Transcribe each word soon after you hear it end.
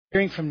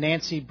Hearing from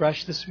Nancy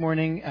Brush this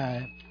morning.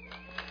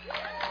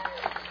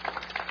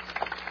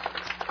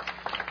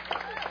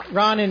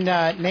 Ron and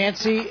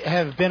Nancy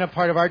have been a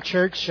part of our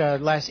church the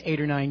last 8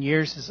 or 9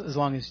 years, as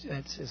long as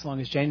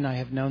Jane and I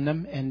have known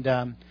them,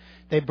 and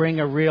they bring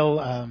a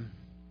real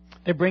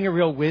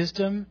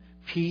wisdom,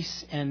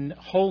 peace, and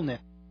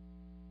wholeness.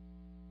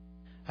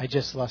 I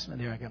just lost my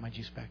there. I got my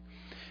juice back.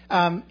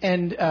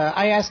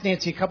 I asked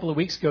Nancy a couple of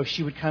weeks ago if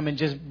she would come and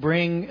just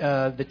bring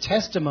the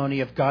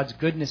testimony of God's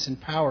goodness and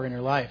power in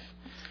her life.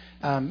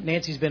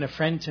 Nancy's been a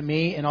friend to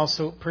me and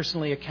also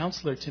personally a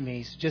counselor to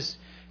me. She's just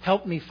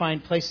helped me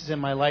find places in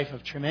my life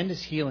of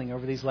tremendous healing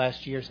over these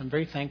last years. I'm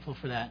very thankful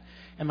for that.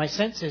 And my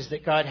sense is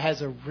that God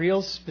has a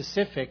real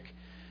specific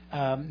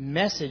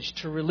message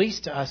to release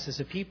to us as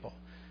a people.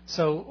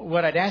 So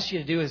what I'd ask you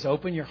to do is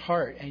open your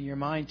heart and your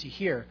mind to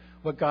hear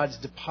what God's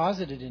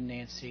deposited in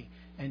Nancy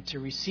and to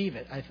receive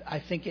it. I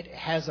think it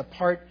has a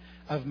part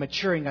of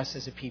maturing us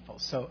as a people.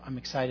 So I'm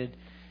excited,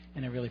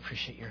 and I really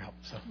appreciate your help.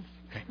 So,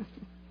 great.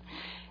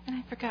 And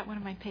I forgot one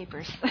of my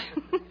papers.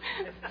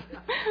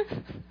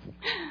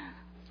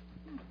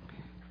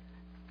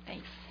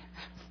 Thanks.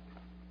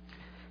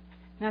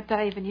 Not that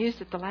I even used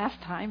it the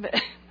last time, but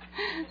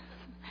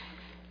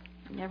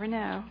you never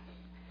know.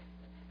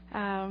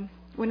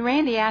 When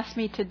Randy asked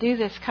me to do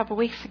this a couple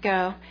weeks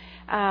ago,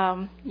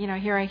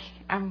 here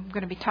I'm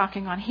going to be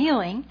talking on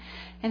healing.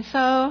 And so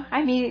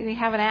I immediately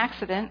have an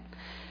accident,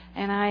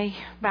 and I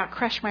about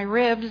crushed my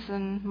ribs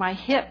and my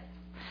hip,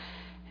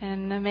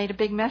 and I made a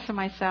big mess of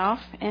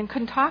myself, and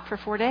couldn't talk for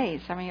 4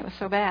 days. I mean, it was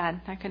so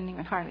bad. I couldn't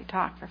even hardly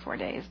talk for 4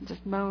 days,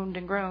 just moaned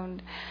and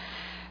groaned.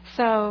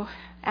 So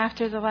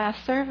after the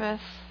last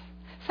service,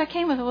 I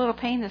came with a little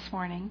pain this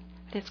morning,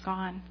 but it's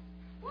gone.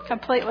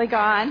 Completely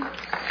gone.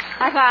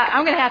 I thought,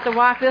 I'm going to have to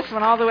walk this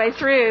one all the way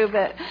through,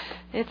 but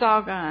it's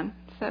all gone.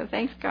 So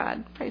thanks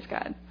God. Praise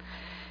God.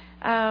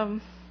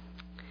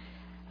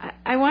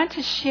 I want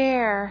to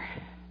share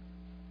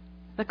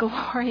the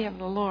glory of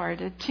the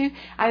Lord.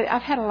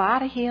 I've had a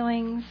lot of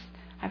healings.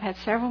 I've had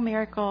several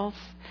miracles.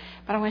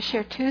 But I want to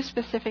share 2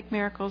 specific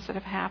miracles that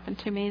have happened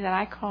to me that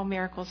I call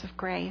miracles of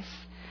grace,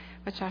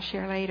 which I'll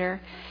share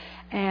later.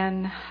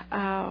 And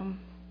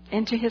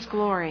into His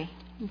glory,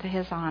 into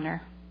His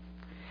honor.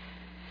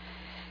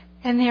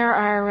 And there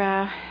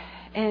are,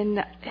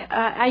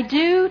 I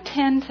do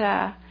tend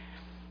to,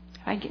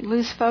 I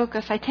lose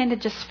focus. I tend to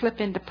just flip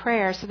into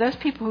prayer. So those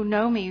people who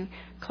know me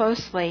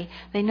closely,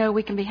 they know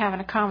we can be having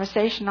a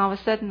conversation. All of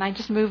a sudden, I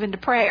just move into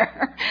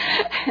prayer.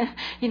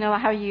 You know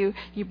how you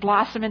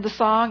blossom into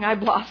song? I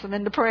blossom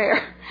into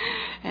prayer.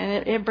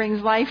 And it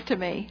brings life to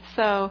me.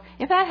 So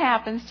if that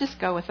happens, just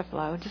go with the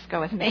flow. Just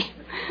go with me.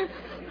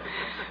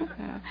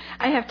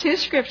 I have 2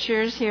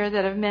 scriptures here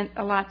that have meant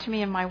a lot to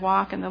me in my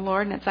walk in the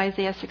Lord, and it's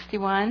Isaiah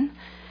 61,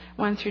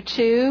 1 through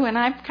 2, and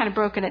I've kind of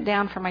broken it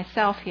down for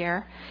myself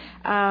here.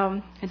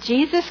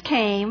 Jesus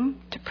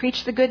came to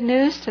preach the good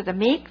news to the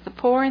meek, the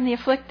poor, and the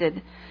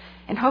afflicted,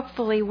 and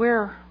hopefully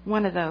we're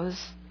one of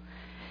those.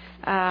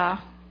 I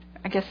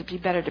guess it'd be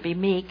better to be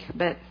meek,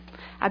 but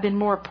I've been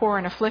more poor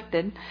and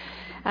afflicted.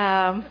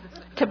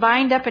 To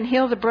bind up and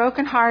heal the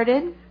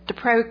brokenhearted, to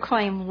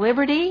proclaim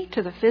liberty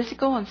to the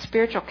physical and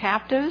spiritual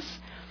captives,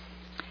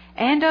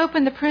 and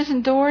open the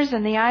prison doors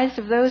and the eyes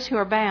of those who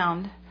are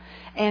bound.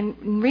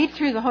 And read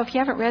through the whole, if you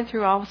haven't read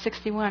through all of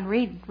 61,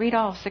 read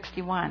all of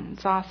 61.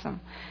 It's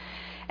awesome.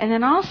 And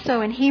then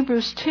also in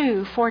Hebrews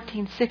 2,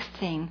 14,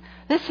 16,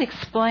 this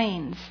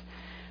explains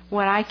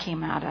what I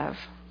came out of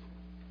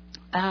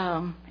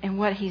and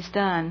what He's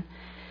done.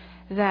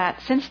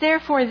 That since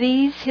therefore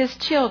these, His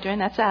children,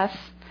 that's us,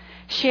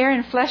 share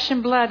in flesh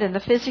and blood in the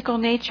physical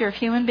nature of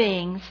human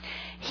beings,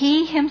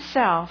 He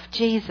Himself,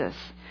 Jesus,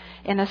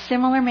 in a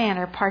similar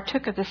manner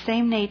partook of the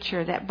same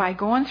nature, that by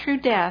going through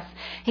death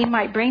He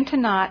might bring to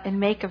naught and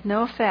make of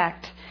no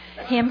effect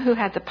him who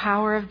had the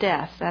power of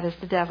death, that is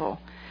the devil,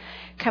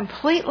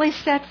 completely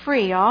set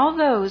free all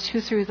those who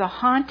through the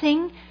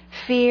haunting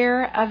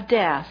fear of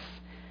death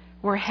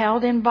were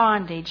held in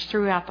bondage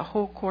throughout the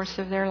whole course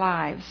of their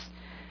lives.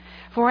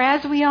 For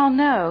as we all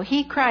know,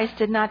 He, Christ,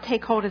 did not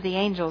take hold of the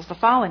angels, the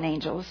fallen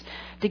angels,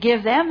 to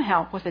give them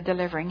help with a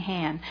delivering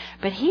hand.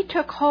 But He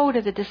took hold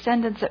of the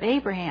descendants of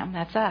Abraham,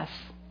 that's us,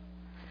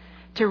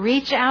 to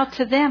reach out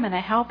to them in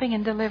a helping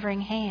and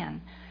delivering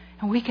hand.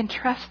 And we can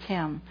trust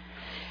Him.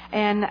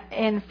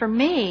 And for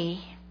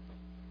me,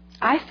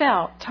 I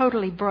felt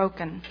totally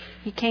broken.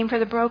 He came for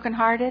the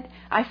brokenhearted.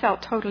 I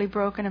felt totally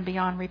broken and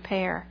beyond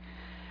repair.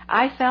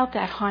 I felt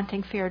that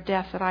haunting fear of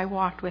death that I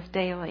walked with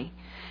daily.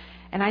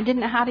 And I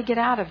didn't know how to get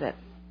out of it.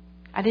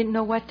 I didn't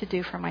know what to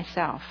do for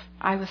myself.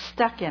 I was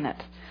stuck in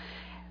it.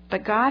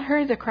 But God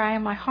heard the cry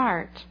in my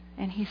heart,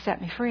 and He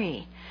set me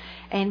free.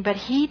 But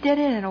He did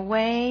it in a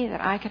way that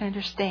I could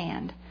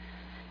understand.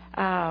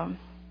 I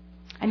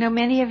know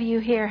many of you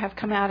here have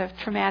come out of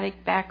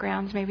traumatic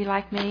backgrounds, maybe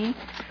like me.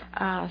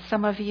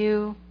 Some of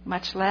you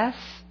much less,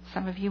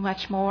 some of you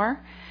much more.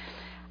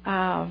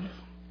 But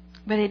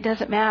it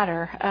doesn't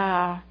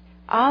matter.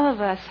 All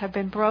of us have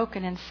been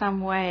broken in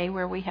some way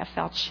where we have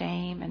felt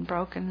shame and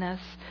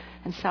brokenness,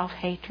 and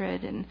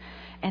self-hatred and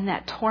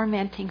that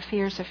tormenting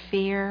fears of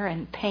fear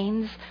and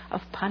pains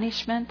of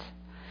punishment.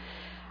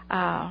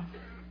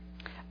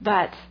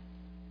 But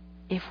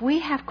if we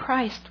have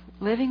Christ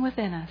living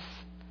within us,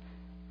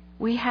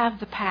 we have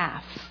the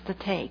paths to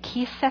take.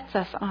 He sets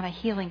us on a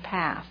healing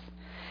path.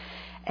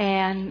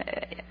 And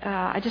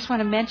I just want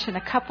to mention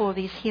a couple of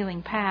these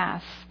healing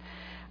paths.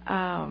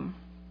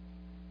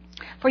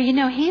 For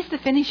He's the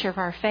finisher of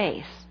our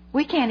faith.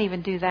 We can't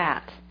even do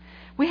that.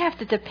 We have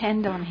to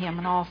depend on Him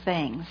in all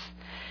things.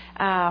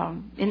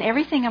 And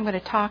everything I'm going to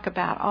talk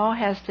about all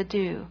has to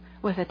do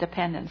with a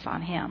dependence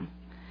on Him.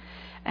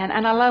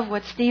 And I love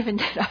what Stephen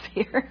did up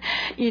here.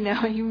 He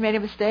made a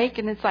mistake,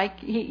 and it's like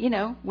he,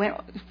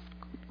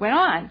 went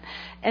on.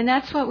 And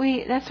that's what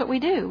we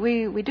do.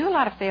 We do a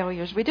lot of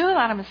failures. We do a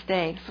lot of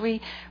mistakes.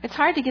 It's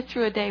hard to get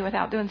through a day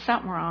without doing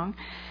something wrong.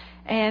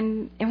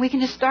 And we can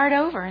just start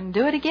over and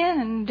do it again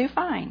and do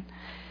fine.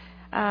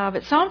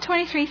 But Psalm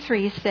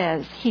 23:3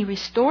 says, He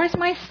restores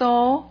my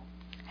soul,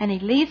 and He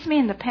leads me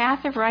in the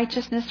path of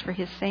righteousness for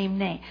His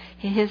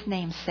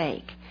name's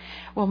sake.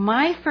 Well,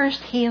 my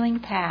first healing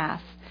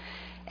path,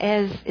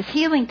 as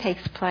healing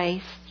takes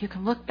place, you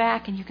can look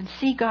back and you can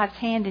see God's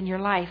hand in your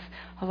life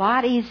a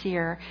lot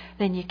easier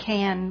than you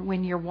can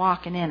when you're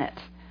walking in it.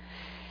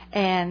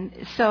 And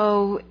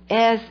so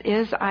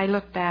as I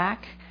look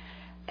back,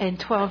 and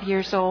 12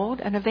 years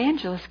old, an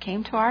evangelist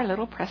came to our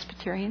little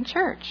Presbyterian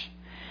church.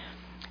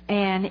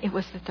 And it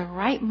was at the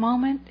right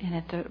moment and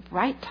at the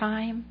right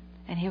time,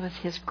 and it was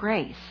His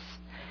grace.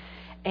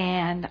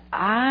 And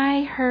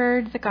I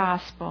heard the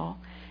gospel,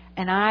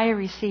 and I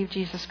received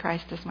Jesus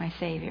Christ as my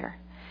Savior.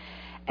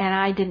 And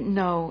I didn't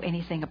know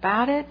anything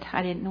about it.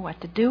 I didn't know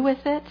what to do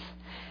with it.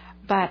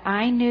 But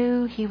I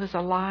knew He was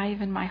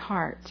alive in my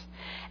heart.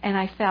 And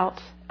I felt,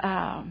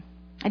 I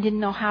didn't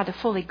know how to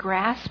fully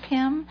grasp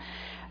Him,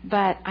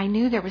 but I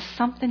knew there was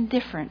something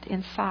different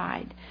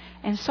inside.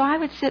 And so I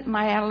would sit in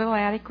my little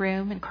attic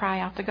room and cry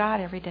out to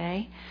God every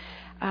day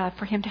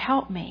for Him to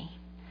help me.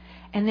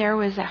 And there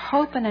was a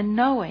hope and a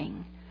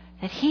knowing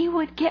that He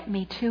would get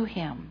me to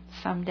Him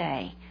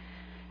someday,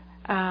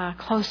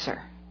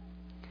 closer.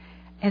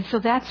 And so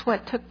that's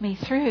what took me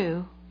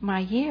through my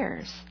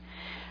years.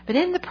 But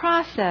in the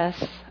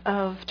process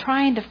of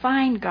trying to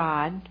find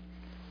God,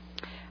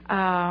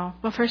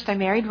 first I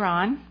married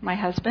Ron, my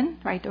husband,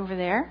 right over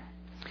there.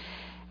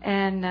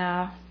 And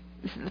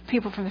the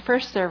people from the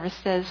first service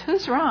says,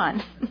 "Who's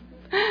Ron?"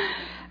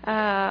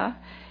 And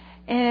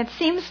it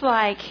seems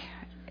like,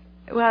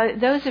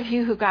 those of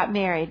you who got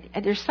married,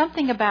 there's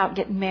something about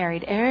getting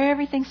married.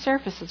 Everything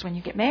surfaces when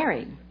you get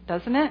married,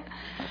 doesn't it?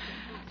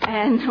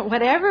 And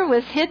whatever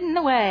was hidden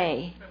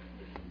away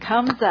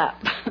comes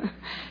up.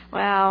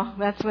 Well,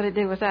 that's what it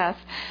did with us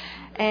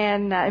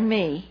and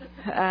me.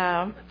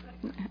 And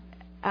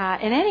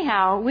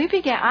anyhow,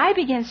 I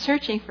began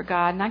searching for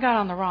God, and I got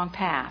on the wrong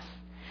path.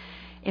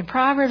 In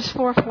Proverbs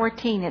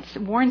 4:14, it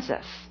warns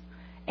us,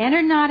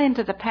 "Enter not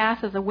into the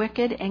path of the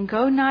wicked, and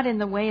go not in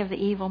the way of the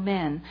evil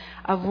men.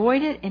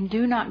 Avoid it and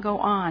do not go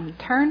on.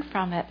 Turn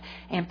from it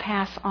and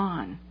pass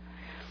on."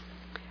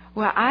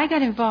 Well, I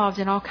got involved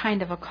in all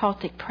kind of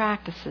occultic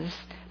practices,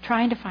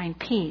 trying to find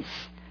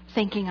peace,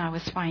 thinking I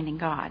was finding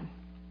God.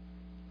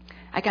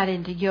 I got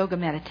into yoga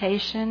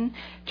meditation,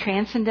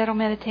 transcendental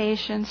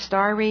meditation,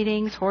 star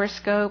readings,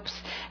 horoscopes,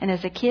 and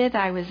as a kid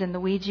I was in the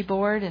Ouija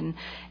board and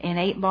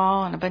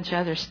 8-ball and a bunch of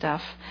other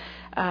stuff.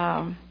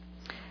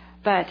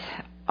 But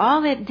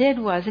all it did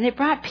was, and it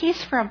brought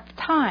peace for a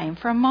time,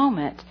 for a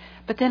moment,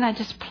 but then I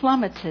just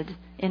plummeted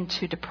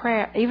into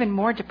even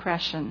more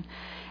depression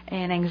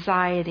and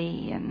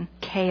anxiety and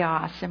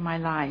chaos in my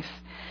life.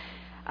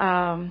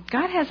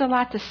 God has a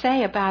lot to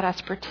say about us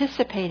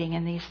participating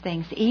in these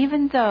things,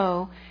 even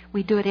though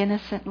we do it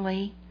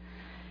innocently,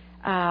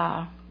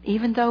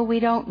 even though we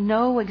don't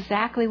know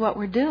exactly what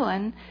we're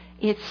doing.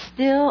 It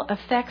still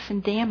affects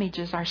and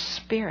damages our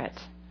spirit,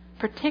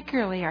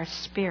 particularly our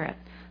spirit.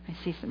 I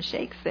see some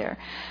shakes there.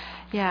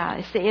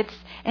 Yeah,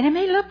 and it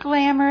may look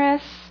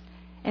glamorous,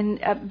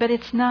 but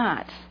it's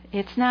not.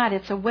 It's not.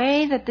 It's a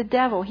way that the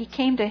devil, he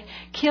came to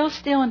kill,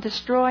 steal, and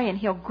destroy, and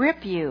he'll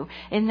grip you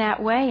in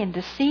that way and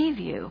deceive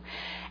you.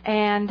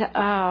 And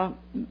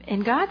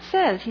God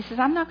says, He says,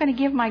 "I'm not going to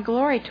give my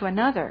glory to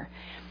another."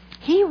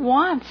 He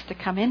wants to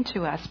come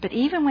into us, but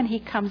even when He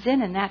comes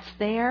in and that's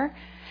there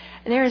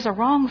is a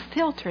wrong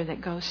filter that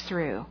goes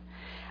through.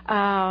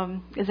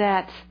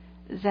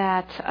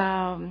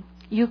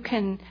 You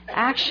can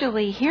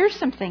actually hear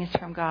some things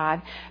from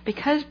God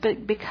because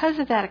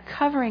of that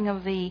covering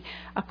of the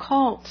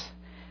occult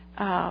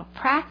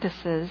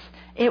practices.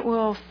 It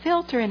will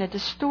filter in a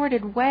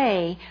distorted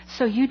way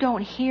so you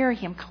don't hear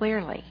Him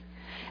clearly.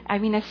 I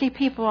mean, I see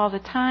people all the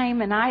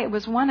time, and I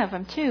was one of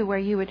them too, where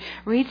you would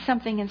read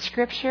something in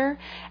Scripture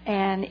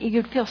and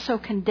you'd feel so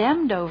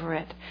condemned over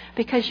it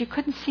because you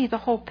couldn't see the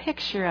whole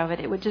picture of it.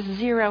 It would just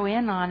zero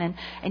in on,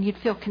 and you'd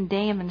feel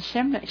condemned and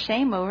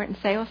shame over it and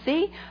say, "Oh,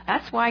 see,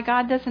 that's why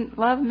God doesn't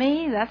love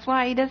me. That's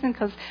why He doesn't,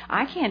 because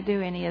I can't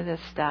do any of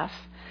this stuff."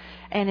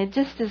 And it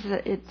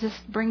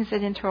just brings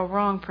it into a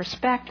wrong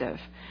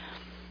perspective.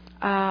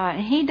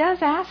 He does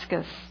ask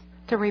us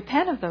to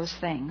repent of those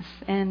things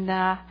and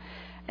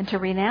to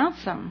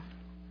renounce them.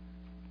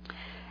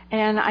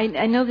 And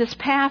I know this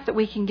path that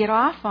we can get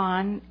off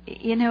on,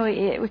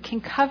 it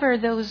can cover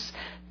those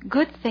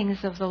good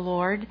things of the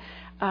Lord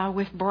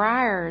with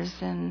briars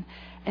and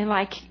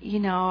like,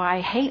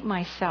 I hate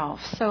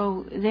myself.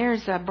 So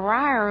there's a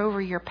briar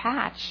over your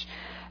patch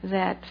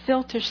that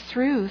filters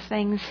through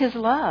things, His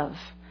love,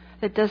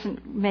 that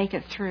doesn't make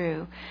it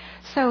through.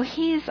 So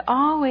He's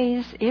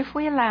always, if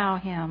we allow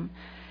Him,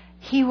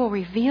 He will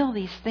reveal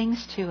these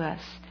things to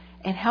us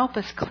and help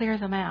us clear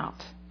them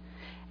out.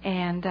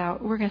 And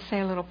we're going to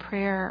say a little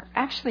prayer.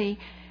 Actually,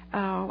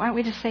 why don't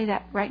we just say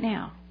that right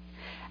now?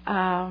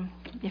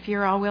 If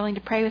you're all willing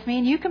to pray with me,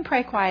 and you can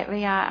pray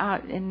quietly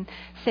and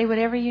say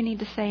whatever you need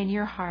to say in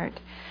your heart.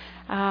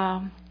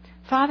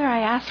 Father, I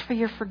ask for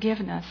your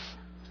forgiveness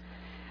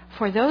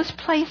for those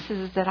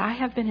places that I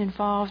have been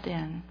involved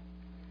in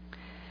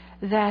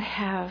that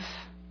have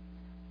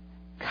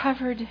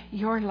covered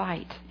your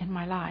light in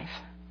my life.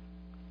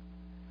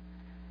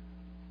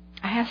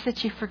 I ask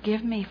that you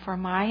forgive me for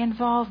my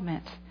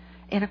involvement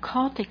in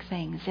occultic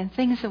things, in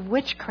things of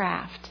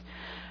witchcraft,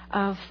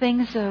 of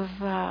things of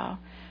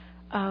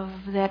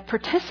that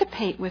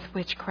participate with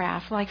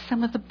witchcraft, like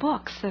some of the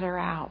books that are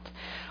out,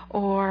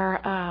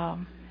 or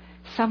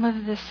some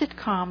of the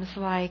sitcoms,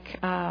 like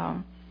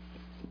I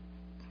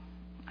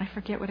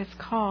forget what it's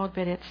called,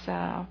 but it's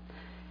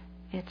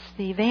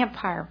the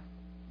vampire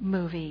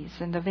movies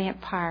and the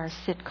vampire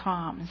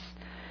sitcoms.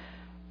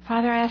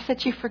 Father, I ask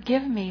that you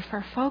forgive me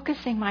for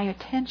focusing my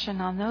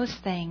attention on those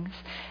things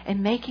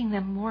and making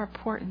them more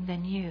important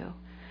than you.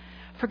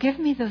 Forgive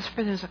me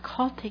for those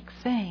occultic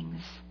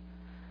things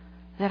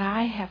that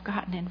I have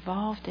gotten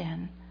involved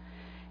in,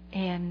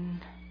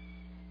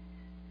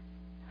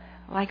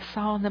 like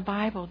Saul in the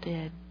Bible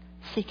did,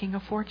 seeking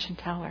a fortune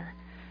teller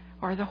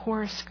or the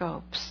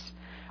horoscopes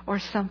or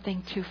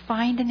something to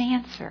find an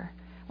answer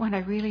when I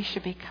really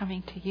should be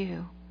coming to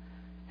you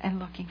and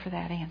looking for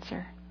that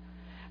answer.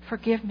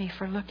 Forgive me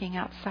for looking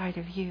outside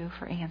of you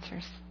for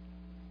answers.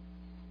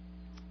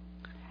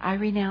 I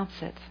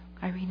renounce it.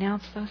 I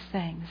renounce those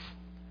things.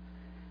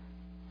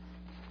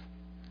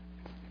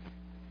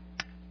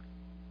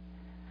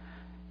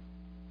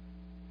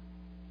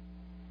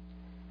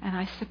 And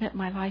I submit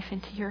my life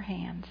into your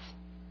hands,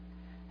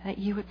 that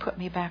you would put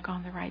me back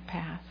on the right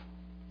path.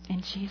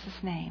 In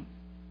Jesus' name.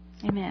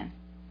 Amen.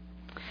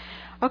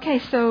 Okay,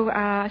 so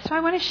I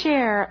want to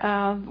share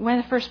one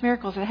of the first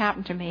miracles that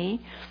happened to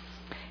me.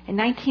 In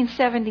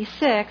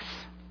 1976,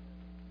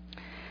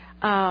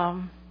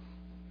 well,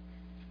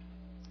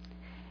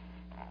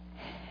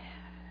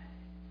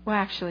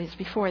 actually, it's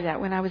before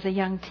that. When I was a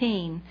young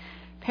teen,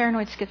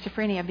 paranoid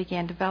schizophrenia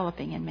began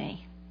developing in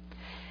me.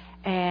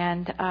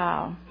 And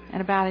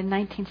about in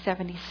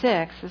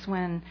 1976 is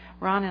when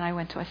Ron and I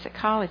went to a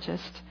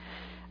psychologist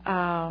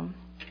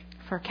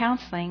for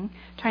counseling,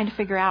 trying to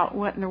figure out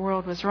what in the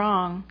world was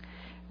wrong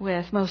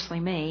with mostly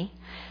me.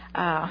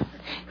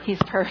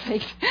 He's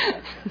perfect.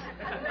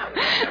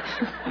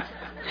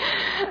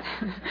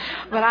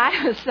 But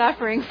I was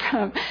suffering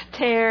from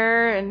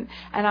terror, and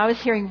I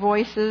was hearing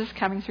voices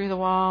coming through the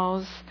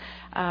walls.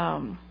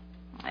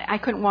 I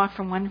couldn't walk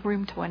from one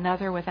room to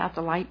another without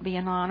the light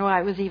being on. Well,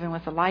 I was even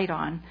with the light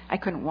on. I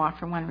couldn't walk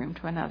from one room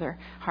to another,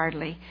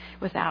 hardly,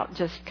 without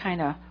just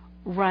kind of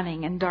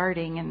running and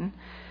darting. And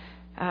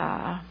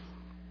I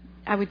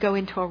would go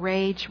into a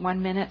rage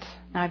 1 minute,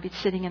 and I'd be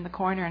sitting in the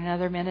corner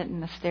another minute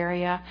in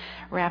hysteria,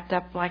 wrapped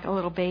up like a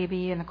little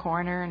baby in the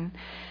corner, and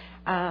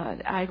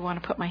I'd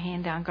want to put my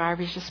hand down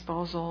garbage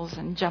disposals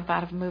and jump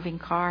out of moving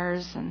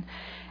cars, and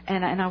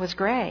I was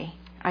gray.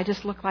 I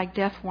just looked like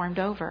death warmed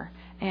over,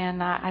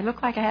 and I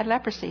looked like I had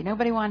leprosy.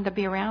 Nobody wanted to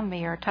be around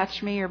me or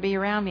touch me or be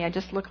around me. I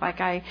just looked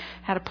like I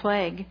had a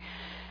plague,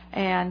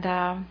 and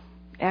I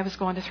was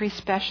going to 3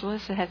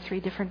 specialists that had 3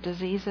 different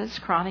diseases,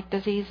 chronic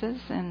diseases,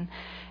 and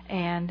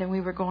then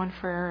we were going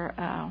for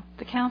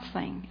the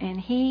counseling, and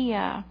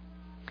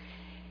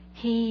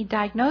he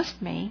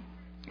diagnosed me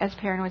as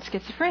paranoid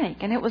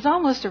schizophrenic, and it was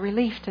almost a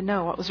relief to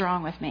know what was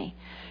wrong with me,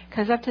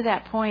 because up to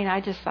that point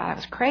I just thought I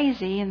was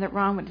crazy and that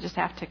Ron would just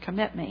have to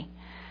commit me.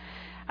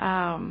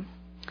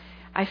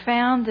 I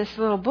found this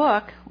little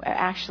book.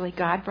 Actually,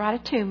 God brought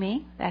it to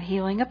me, that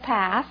healing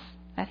path.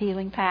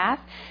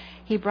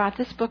 He brought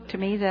this book to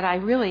me that I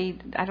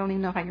don't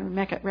even know if I can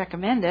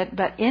recommend it,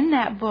 but in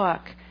that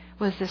book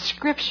was the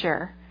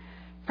scripture,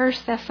 1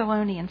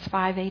 Thessalonians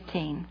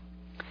 5:18.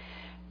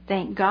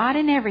 Thank God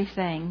in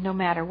everything, no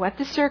matter what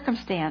the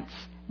circumstance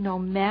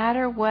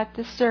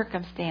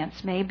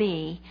may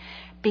be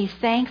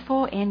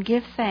thankful and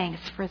give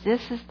thanks, for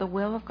this is the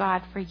will of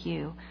God for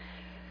you,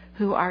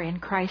 who are in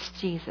Christ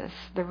Jesus,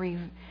 the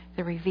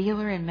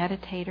revealer and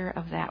meditator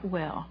of that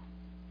will.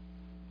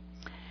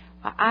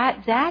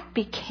 That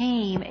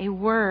became a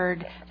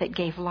word that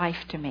gave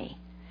life to me.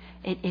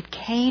 It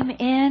came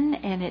in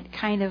and it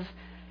kind of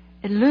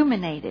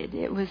illuminated.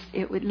 It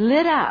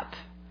lit up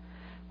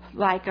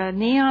like a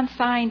neon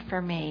sign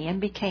for me and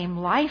became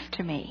life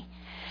to me.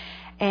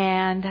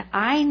 And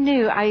I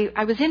knew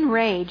I was in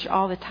rage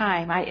all the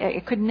time.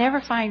 I could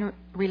never find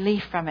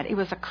relief from it. It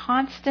was a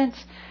constant,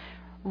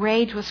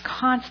 rage was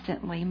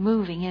constantly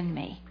moving in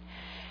me.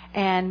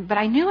 But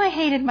I knew I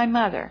hated my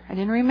mother. I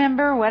didn't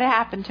remember what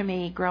happened to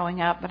me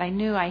growing up, but I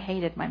knew I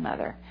hated my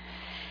mother.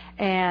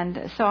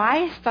 And so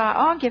I thought,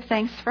 I'll give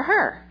thanks for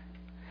her.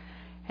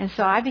 And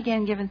so I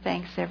began giving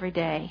thanks every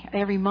day,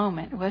 every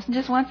moment. It wasn't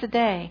just once a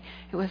day.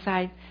 It was,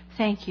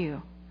 thank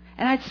you.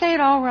 And I'd say it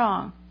all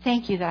wrong.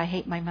 Thank you that I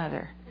hate my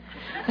mother.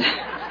 and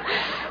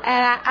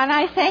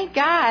I thank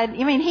God.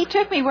 I mean, He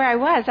took me where I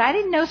was. I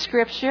didn't know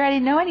Scripture. I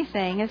didn't know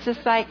anything. It's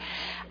just like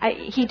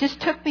He just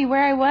took me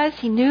where I was.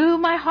 He knew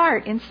my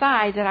heart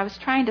inside that I was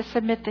trying to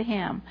submit to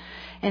Him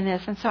in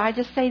this. And so I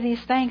just say these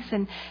thanks.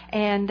 And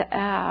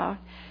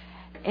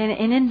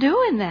in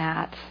doing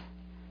that,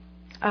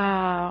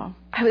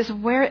 I was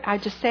aware. I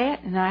just say it,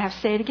 and then I have to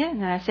say it again,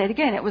 and then I say it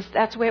again.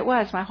 That's the way it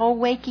was my whole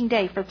waking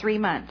day for 3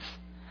 months.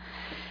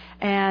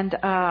 And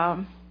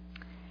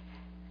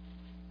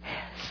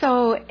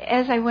so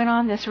as I went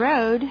on this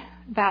road,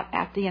 about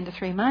at the end of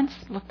 3 months,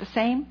 looked the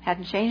same,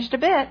 hadn't changed a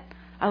bit.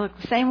 I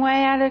looked the same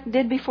way I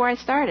did before I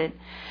started.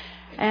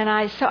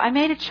 And so I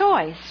made a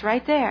choice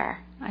right there.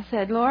 I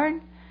said,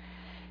 Lord,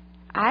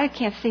 I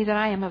can't see that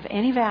I am of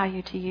any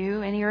value to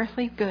you, any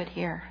earthly good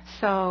here.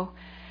 So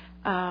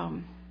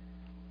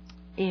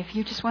if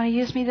you just want to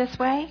use me this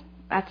way,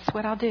 that's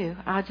what I'll do.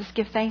 I'll just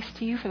give thanks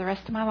to you for the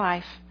rest of my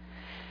life.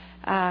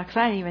 Because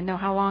I didn't even know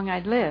how long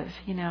I'd live,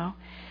 you know.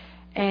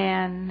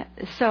 And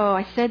so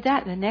I said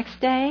that. The next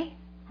day,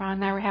 Ron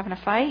and I were having a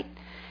fight.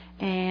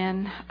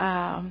 And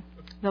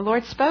the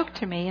Lord spoke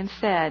to me and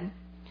said,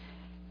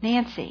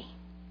 Nancy.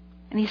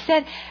 And He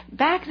said,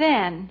 back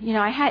then, you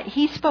know,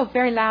 He spoke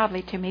very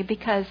loudly to me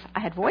because I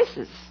had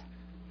voices.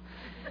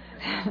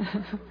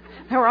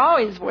 There were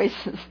always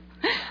voices.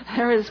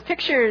 There was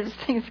pictures,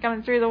 things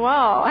coming through the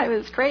wall. I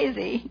was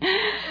crazy.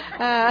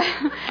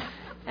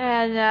 I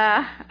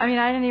mean,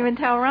 I didn't even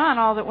tell Ron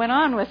all that went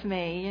on with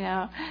me, you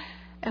know.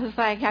 It was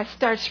like I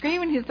started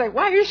screaming. He's like,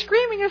 why are you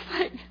screaming? It's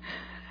like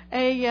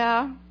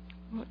a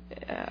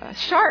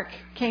shark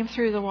came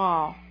through the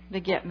wall to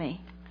get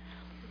me.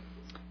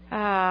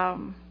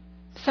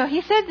 So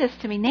He said this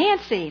to me,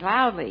 Nancy,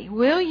 loudly,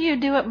 will you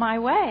do it my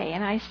way?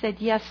 And I said,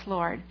 yes,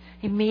 Lord.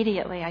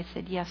 Immediately I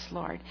said, yes,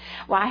 Lord.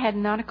 Well, I had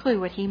not a clue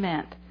what He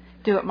meant,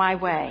 do it my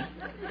way,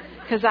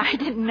 because I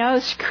didn't know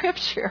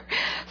Scripture.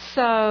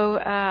 So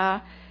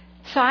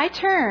I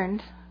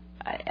turned.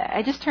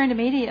 I just turned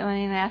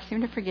immediately and asked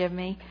Him to forgive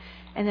me,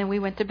 and then we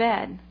went to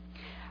bed.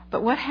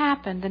 But what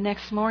happened the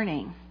next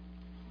morning?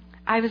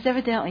 I was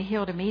evidently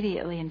healed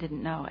immediately and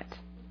didn't know it.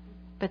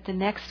 But the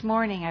next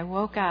morning I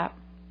woke up,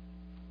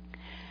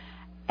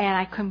 and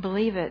I couldn't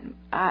believe it.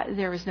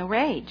 There was no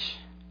rage.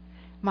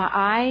 My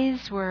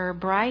eyes were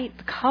bright.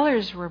 The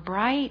colors were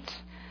bright.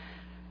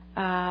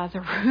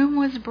 The room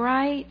was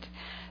bright.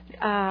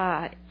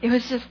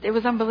 It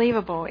was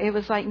unbelievable. It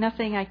was like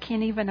nothing I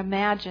can't even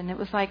imagine. It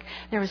was like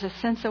there was a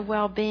sense of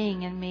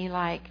well-being in me,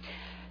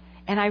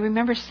 and I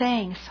remember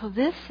saying, so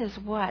this is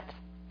what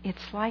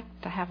it's like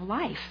to have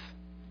life.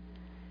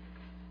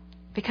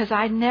 Because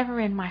I'd never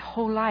in my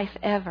whole life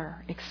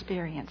ever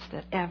experienced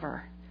it,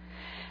 ever.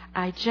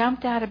 I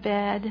jumped out of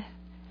bed.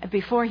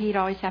 Before, He'd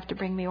always have to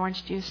bring me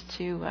orange juice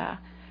to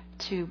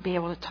be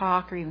able to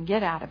talk or even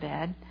get out of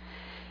bed.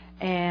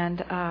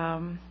 And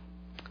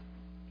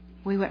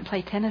we went and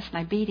played tennis, and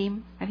I beat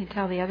him. I didn't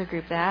tell the other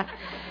group that.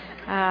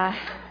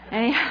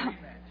 Anyhow,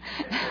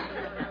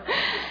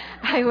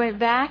 I went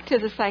back to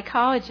the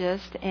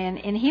psychologist,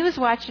 and he was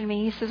watching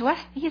me. He says, "What?"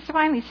 He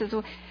finally says,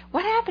 "Well,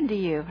 what happened to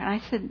you?" And I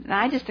said, and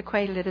I just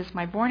equated it as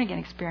my born again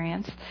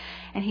experience.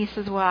 And he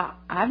says, "Well,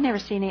 I'm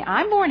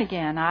born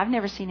again. I've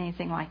never seen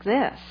anything like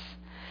this."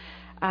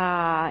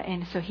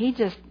 And so he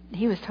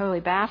was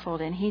totally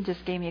baffled, and he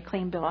just gave me a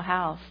clean bill of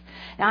health.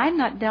 Now, I've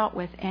not dealt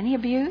with any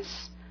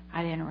abuse.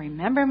 I didn't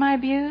remember my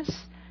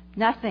abuse.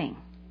 Nothing.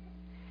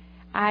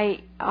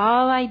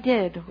 All I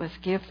did was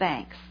give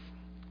thanks.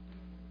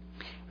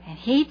 And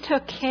He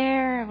took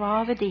care of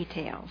all the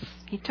details.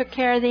 He took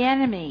care of the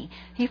enemy.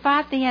 He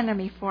fought the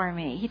enemy for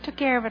me. He took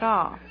care of it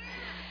all.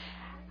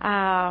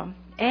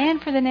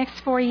 And for the next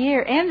 4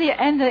 years,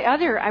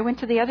 I went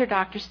to the other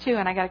doctors too,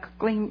 and I got a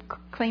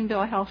clean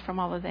bill of health from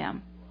all of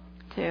them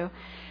too.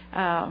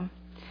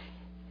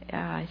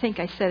 I think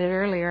I said it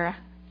earlier.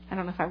 I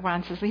don't know if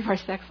Ron says leave our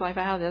sex life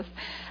out of this.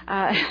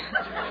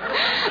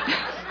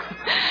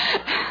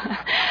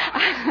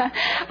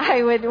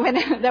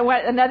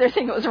 Another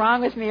thing that was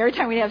wrong with me, every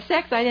time we'd have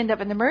sex, I'd end up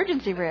in the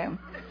emergency room.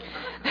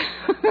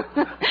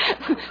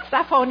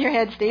 Stop holding your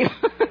head, Steve.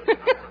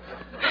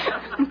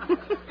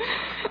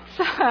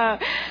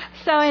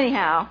 So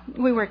anyhow,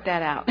 we worked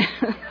that out.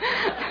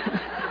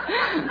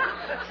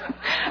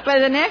 But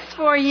the next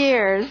 4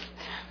 years,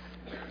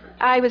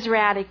 I was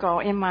radical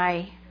in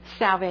my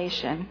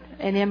salvation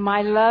and in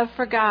my love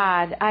for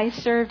God. I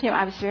served Him.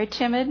 I was very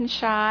timid and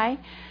shy.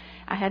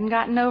 I hadn't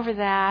gotten over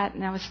that,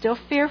 and I was still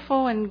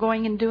fearful and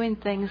going and doing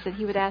things that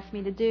he would ask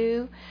me to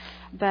do.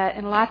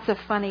 And lots of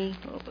funny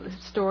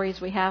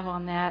stories we have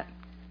on that.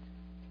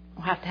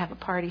 We'll have to have a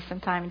party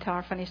sometime and tell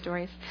our funny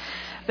stories.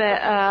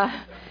 But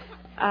I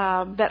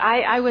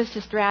was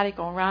just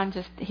radical. Ron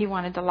he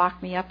wanted to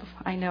lock me up,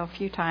 I know, a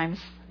few times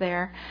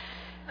there.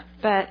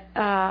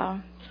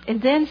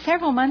 And then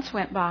several months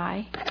went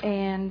by,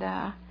 and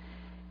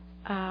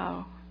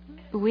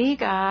we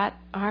got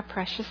our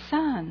precious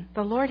son.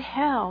 The Lord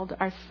held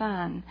our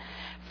son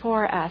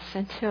for us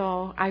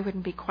until I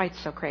wouldn't be quite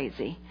so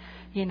crazy.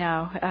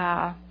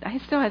 I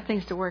still had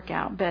things to work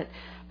out, but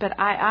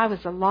I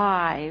was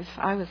alive.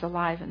 I was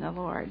alive in the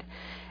Lord.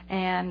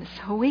 And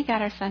so we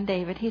got our son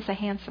David. He's a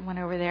handsome one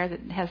over there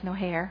that has no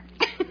hair.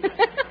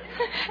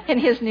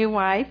 And his new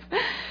wife.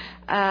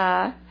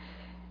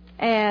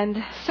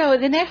 And so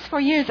the next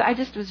 4 years, I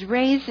just was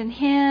raising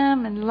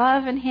him and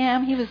loving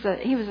him. He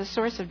was a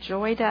source of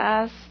joy to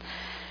us,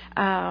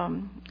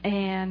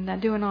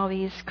 and doing all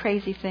these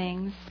crazy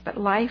things. But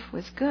life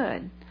was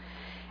good.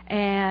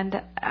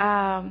 And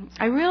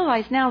I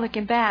realize now,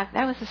 looking back,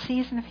 that was a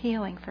season of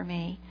healing for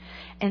me.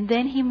 And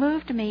then he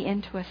moved me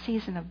into a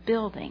season of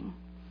building.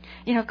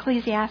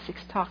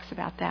 Ecclesiastes talks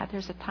about that.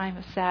 There's a time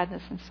of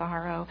sadness and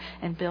sorrow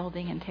and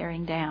building and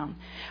tearing down.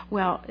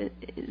 Well,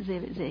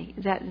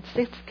 that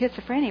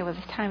schizophrenia was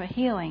a time of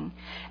healing.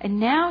 And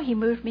now he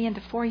moved me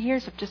into 4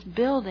 years of just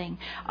building.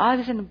 I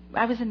was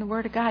in the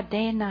Word of God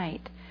day and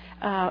night.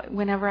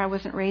 Whenever I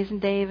wasn't raising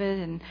David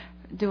and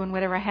doing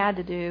whatever I had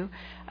to do,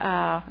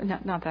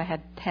 not that I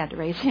had to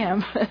raise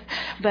him,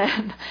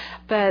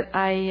 but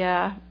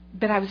I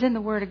was in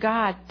the Word of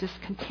God just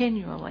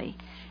continually,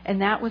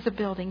 and that was a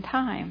building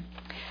time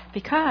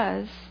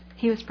because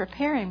he was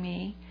preparing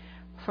me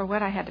for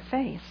what I had to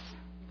face.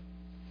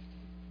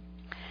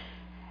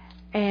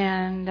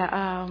 And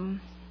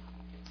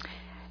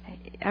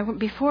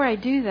before I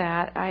do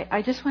that,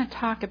 I just want to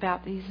talk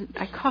about these.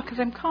 Because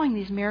I'm calling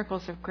these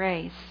miracles of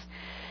grace,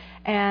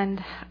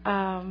 and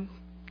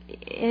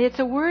it's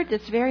a word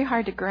that's very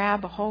hard to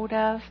grab a hold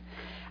of.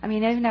 I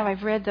mean, even though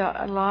I've read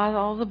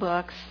all the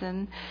books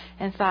and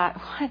thought,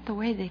 what the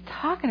way they're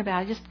talking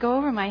about it, just go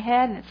over my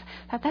head, and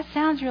thought that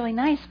sounds really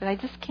nice, but I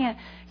just can't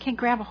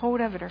grab a hold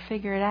of it or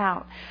figure it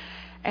out.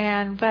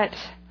 But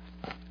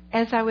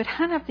as I would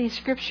hunt up these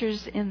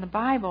scriptures in the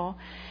Bible,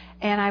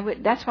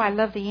 and that's why I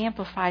love the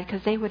Amplified,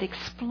 because they would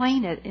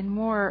explain it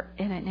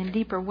in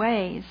deeper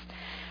ways,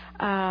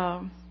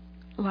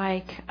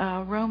 like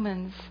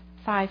Romans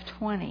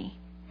 5:20.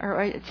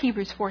 Or it's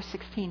Hebrews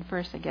 4:16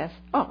 first, I guess.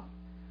 Oh,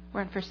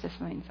 we're in 1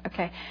 Thessalonians.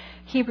 Okay,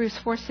 Hebrews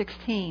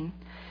 4:16.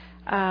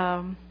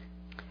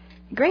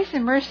 Grace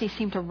and mercy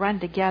seem to run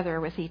together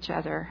with each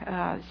other.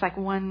 It's like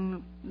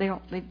one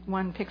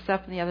picks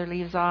up and the other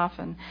leaves off,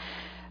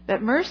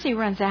 but mercy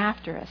runs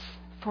after us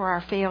for our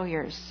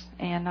failures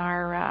and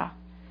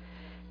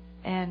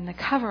and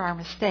cover our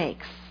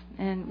mistakes,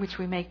 and which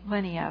we make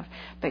plenty of.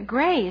 But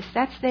grace,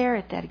 that's there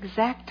at that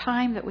exact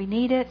time that we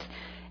need it.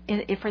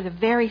 For the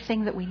very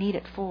thing that we need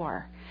it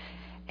for.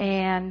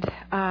 And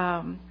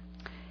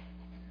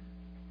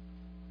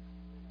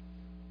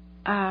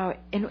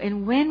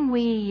when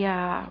we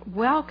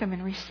welcome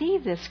and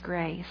receive this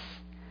grace,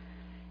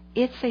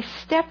 it's a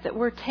step that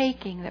we're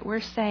taking, that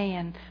we're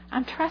saying,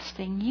 I'm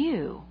trusting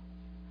you.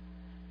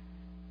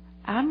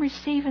 I'm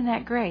receiving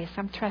that grace.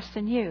 I'm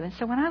trusting you. And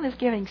so when I was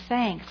giving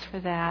thanks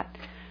for that,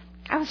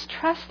 I was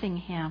trusting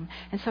him.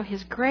 And so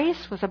his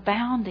grace was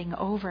abounding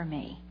over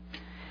me.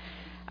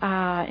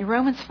 In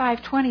Romans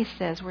 5:20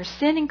 says, where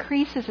sin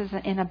increases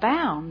and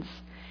abounds,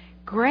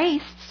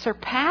 grace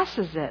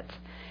surpasses it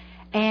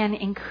and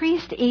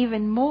increased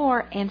even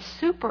more and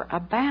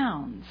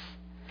superabounds.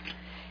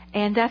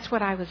 And that's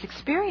what I was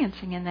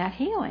experiencing in that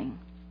healing.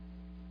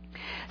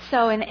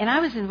 So, and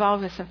I was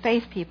involved with some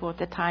faith people at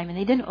the time, and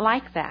they didn't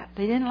like that.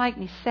 They didn't like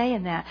me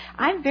saying that.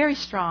 I'm very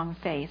strong in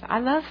faith. I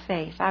love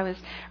faith. I was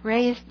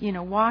raised,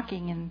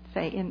 walking in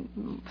faith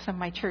in some of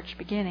my church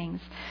beginnings.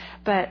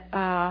 But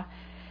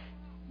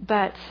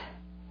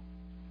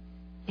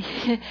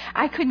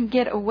I couldn't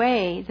get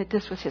away that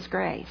this was his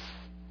grace.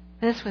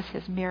 This was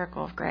his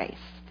miracle of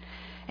grace.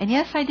 And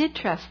yes, I did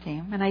trust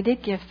him, and I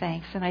did give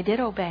thanks, and I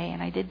did obey,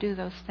 and I did do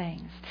those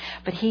things.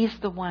 But he's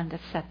the one that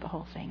set the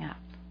whole thing up.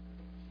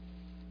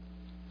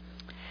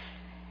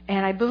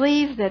 And I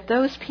believe that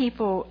those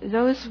people,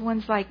 those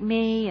ones like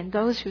me, and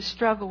those who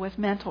struggle with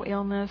mental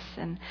illness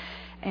and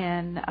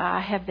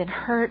have been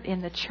hurt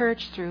in the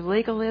church through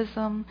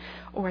legalism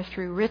or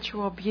through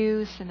ritual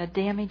abuse and the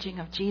damaging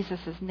of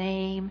Jesus'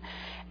 name,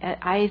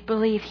 I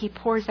believe he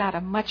pours out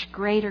a much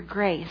greater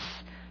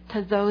grace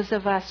to those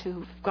of us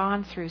who've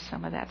gone through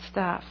some of that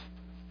stuff.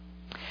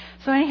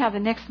 So anyhow, the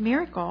next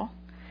miracle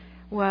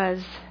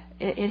was,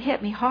 it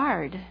hit me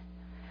hard.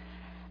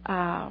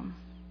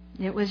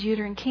 It was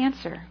uterine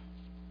cancer.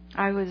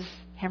 I was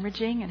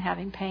hemorrhaging and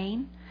having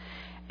pain,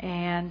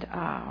 and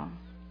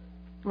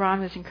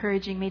Ron was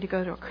encouraging me to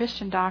go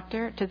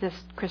to this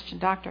Christian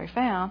doctor I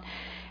found,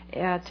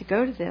 to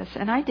go to this,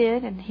 and I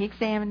did, and he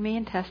examined me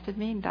and tested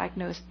me and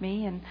diagnosed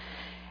me,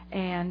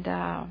 And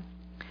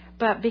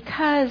but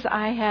because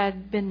I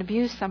had been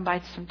abused by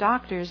some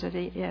doctors at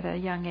a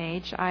young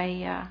age,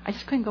 I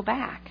just couldn't go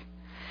back.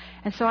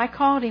 And so I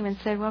called him and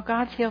said, well,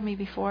 God's healed me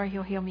before,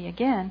 He'll heal me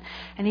again.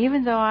 And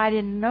even though I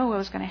didn't know what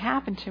was going to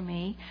happen to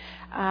me,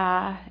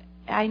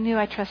 I knew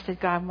I trusted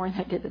God more than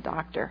I did the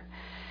doctor.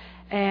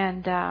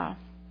 And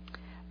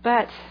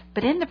but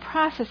in the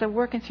process of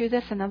working through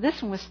this, and now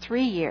this one was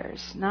 3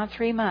 years, not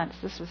 3 months.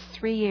 This was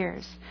 3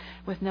 years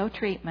with no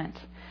treatment.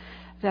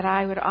 That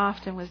I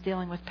was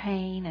dealing with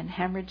pain and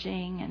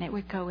hemorrhaging, and it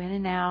would go in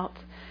and out.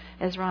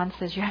 As Ron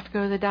says, you have to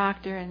go to the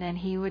doctor, and then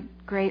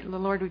the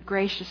Lord would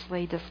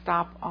graciously just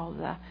stop all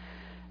the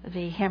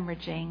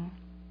hemorrhaging,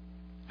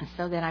 and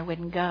so then I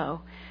wouldn't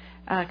go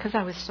because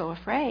I was so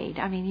afraid.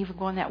 I mean, even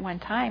going that one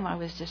time, I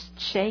was just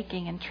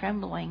shaking and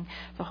trembling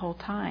the whole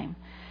time.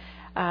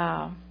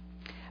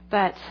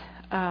 But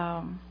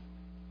I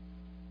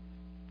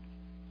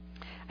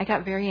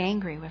got very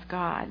angry with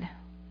God.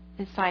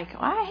 It's like, hey,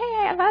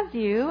 I love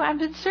you. I've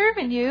been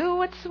serving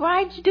you.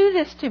 Why'd you do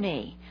this to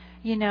me?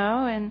 You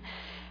know, and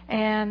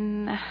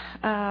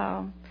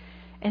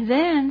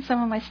then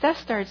some of my stuff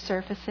started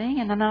surfacing,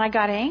 and then I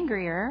got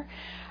angrier.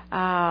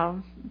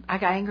 I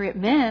got angry at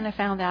men. I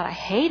found out I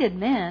hated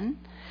men,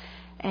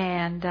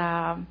 and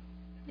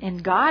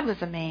God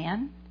was a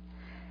man.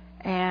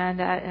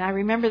 And I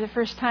remember the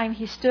first time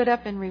He stood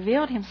up and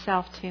revealed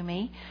Himself to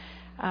me.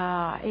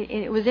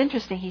 It was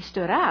interesting. He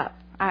stood up.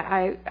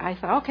 I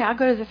thought, okay, I'll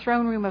go to the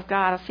throne room of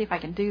God. I'll see if I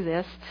can do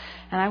this.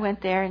 And I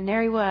went there, and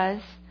there He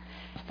was.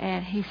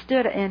 And he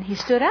stood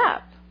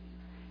up.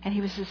 And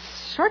he was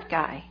this short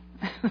guy.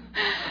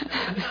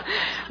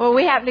 Well,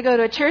 we happened to go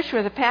to a church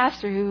with a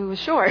pastor who was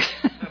short.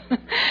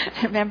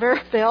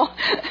 Remember, Bill?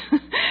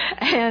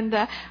 And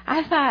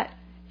I thought,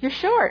 you're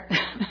short.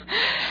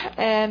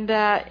 And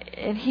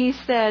he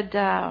said,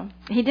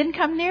 he didn't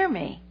come near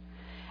me.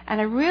 And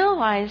I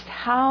realized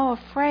how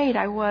afraid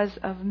I was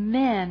of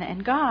men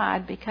and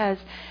God, because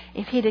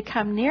if He'd have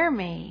come near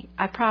me,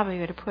 I probably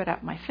would have put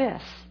up my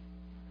fists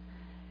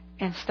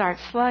and start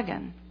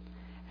slugging.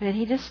 But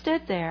He just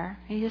stood there.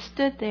 He just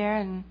stood there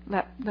and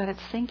let it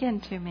sink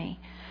into me.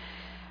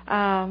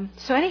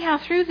 So anyhow,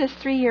 through this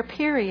 3-year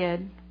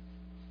period,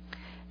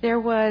 there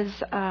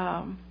was,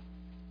 I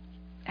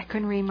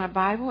couldn't read my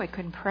Bible. I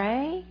couldn't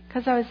pray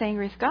because I was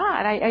angry with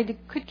God. I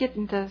could get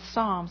into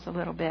Psalms a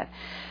little bit.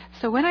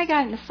 So when I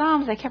got into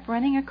Psalms, I kept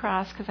running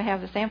across, because I have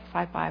this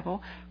Amplified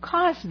Bible,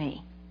 cause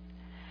me.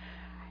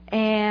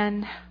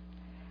 And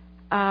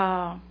so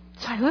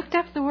I looked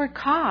up the word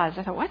cause.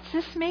 I thought, what's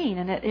this mean?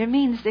 And it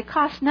means it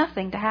costs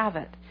nothing to have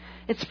it.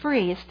 It's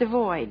free. It's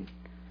devoid.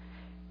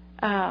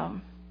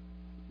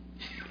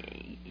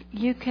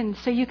 You can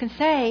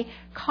say,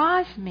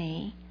 cause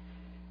me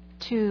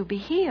to be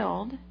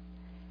healed,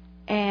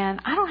 and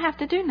I don't have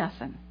to do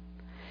nothing.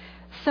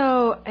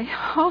 So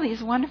all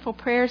these wonderful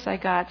prayers I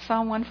got,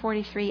 Psalm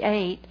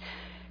 143:8,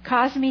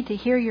 cause me to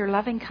hear your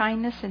loving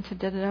kindness and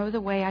to know the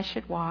way I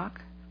should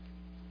walk.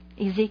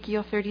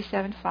 Ezekiel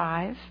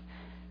 37:5,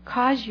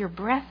 cause your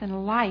breath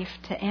and life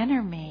to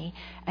enter me,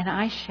 and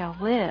I shall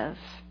live.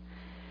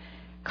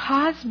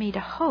 Cause me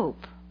to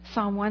hope,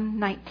 Psalm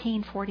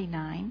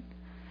 119:49.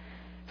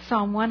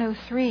 Psalm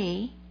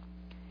 103,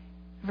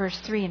 verse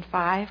 3 and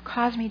 5,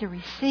 cause me to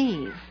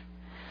receive.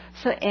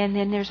 So, and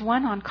then there's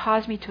one on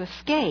cause me to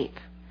escape.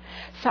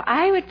 So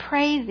I would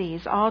pray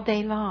these all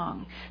day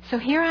long. So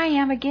here I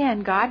am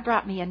again. God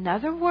brought me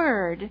another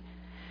word,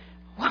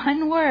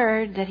 one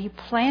word that He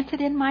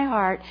planted in my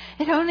heart.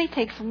 It only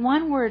takes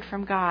one word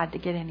from God to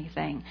get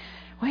anything.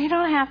 Well, you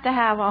don't have to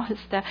have all this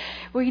stuff.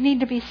 Well, you need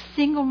to be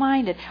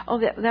single-minded. Oh,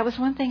 that was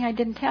one thing I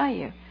didn't tell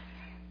you.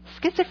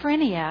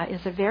 Schizophrenia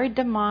is a very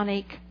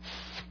demonic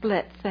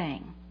split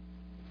thing.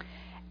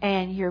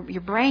 And your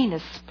brain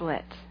is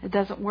split. It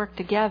doesn't work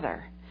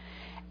together.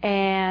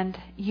 And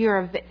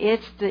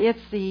it's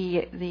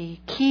the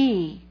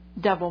key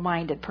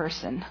double-minded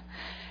person,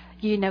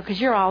 you know,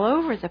 because you're all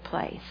over the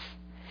place.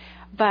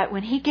 But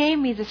when He gave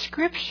me the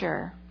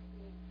scripture,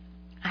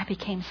 I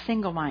became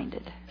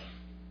single-minded.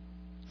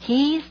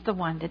 He's the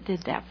one that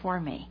did that for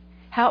me.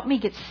 Help me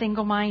get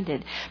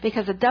single-minded,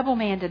 because a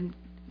double-minded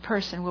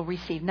person will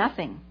receive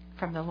nothing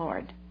from the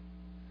Lord.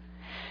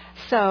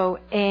 So,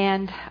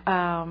 and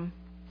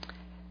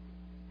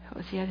what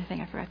was the other thing?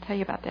 I forgot to tell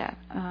you about that.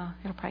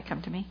 It'll probably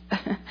come to me.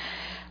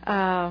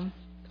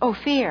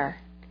 Fear.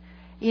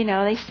 You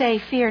know, they say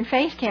fear and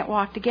faith can't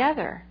walk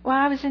together. Well,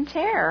 I was in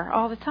terror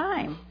all the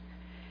time.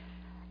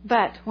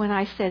 But when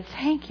I said,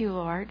 thank you,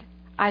 Lord,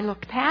 I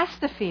looked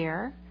past the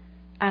fear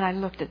and I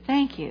looked at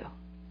thank you.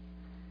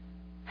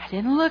 I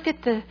didn't look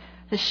at the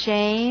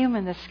shame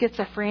and the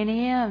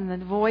schizophrenia and the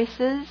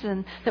voices,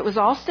 and that was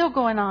all still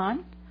going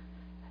on.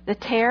 The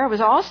terror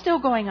was all still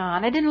going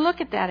on. I didn't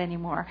look at that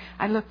anymore.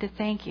 I looked at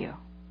thank you.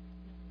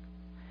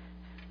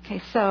 Okay,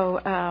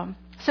 so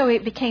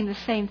it became the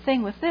same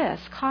thing with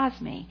this. Cause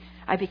me.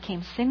 I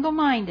became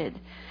single-minded.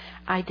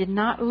 I did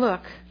not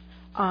look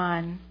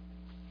on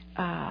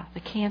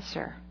the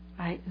cancer,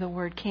 the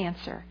word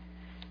cancer,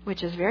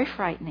 which is very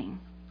frightening.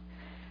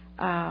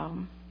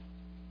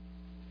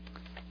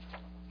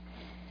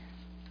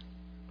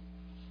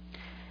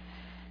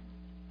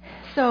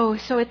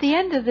 So at the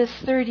end of this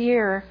third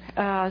year,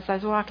 as I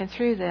was walking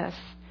through this,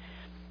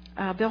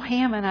 Bill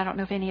Hammond, I don't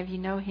know if any of you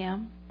know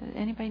him. Does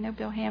anybody know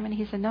Bill Hammond?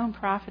 He's a known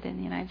prophet in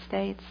the United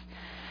States,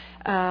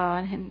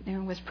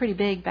 and was pretty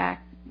big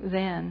back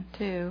then,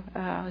 too.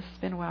 This has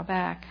been a while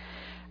back.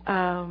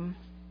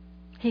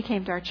 He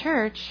came to our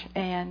church,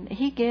 and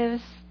he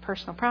gives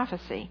personal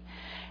prophecy.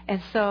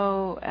 And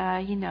so,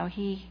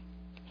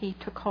 he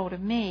took hold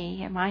of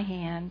me in my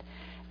hand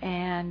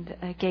and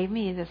gave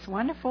me this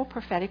wonderful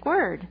prophetic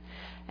word.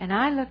 And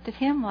I looked at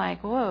him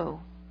like,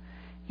 whoa,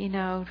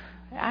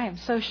 I am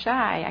so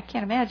shy. I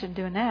can't imagine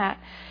doing that,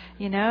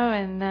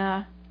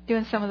 and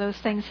doing some of those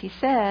things he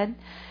said.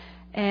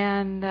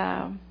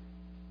 And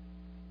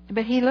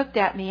but he looked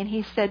at me and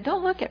he said,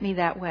 "Don't look at me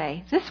that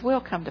way. This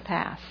will come to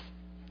pass."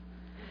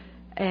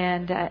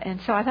 And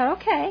so I thought,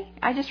 okay,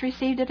 I just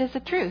received it as the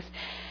truth.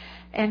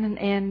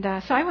 And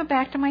so I went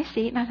back to my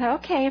seat and I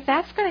thought, okay, if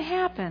that's going to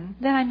happen,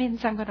 then it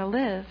means I'm going to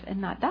live and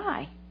not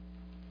die.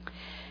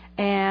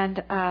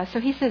 And so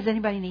he says,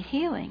 "Anybody need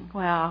healing?"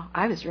 Well,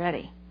 I was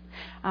ready.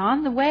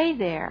 On the way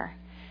there,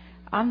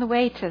 on the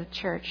way to the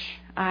church,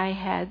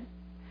 I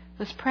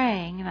was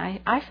praying, and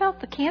I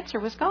felt the cancer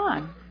was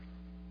gone.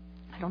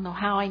 I don't know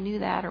how I knew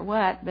that or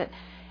what, but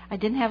I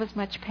didn't have as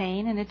much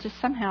pain, and it just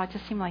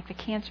seemed like the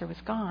cancer was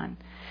gone.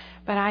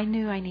 But I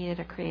knew I needed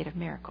a creative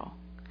miracle.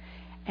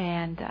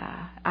 And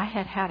I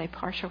had a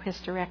partial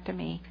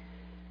hysterectomy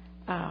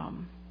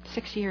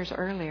 6 years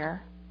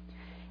earlier,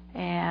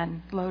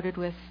 and loaded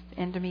with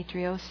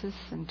endometriosis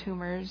and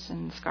tumors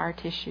and scar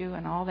tissue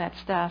and all that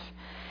stuff.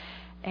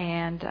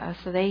 And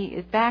so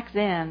back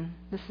then,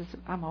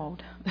 I'm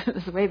old,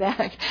 this is way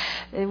back,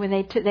 when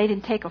they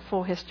didn't take a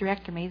full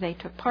hysterectomy, they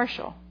took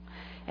partial.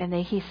 And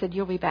he said,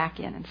 "You'll be back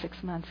in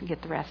 6 months and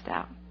get the rest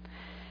out."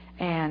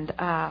 And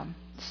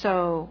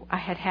so I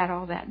had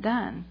all that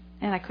done,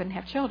 and I couldn't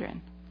have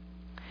children.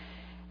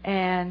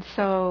 And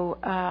so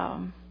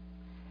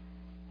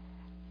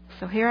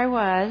here I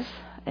was,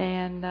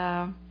 and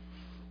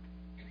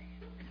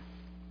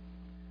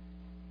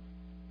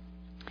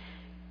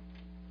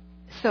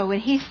so when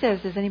he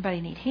says, "Does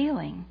anybody need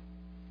healing?"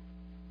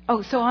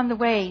 Oh, so on the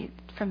way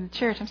from the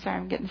church, I'm sorry,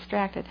 I'm getting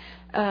distracted.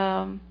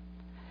 I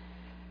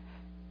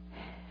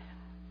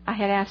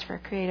had asked for a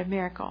creative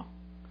miracle.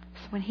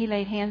 So when he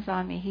laid hands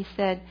on me, he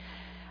said,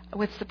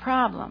 "What's the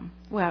problem?"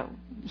 Well,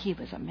 he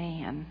was a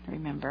man,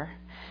 remember?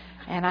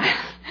 And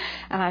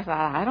I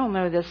thought, I don't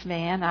know this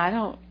man. I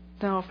don't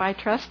know if I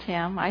trust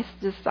him. I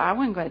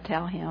wasn't going to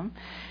tell him.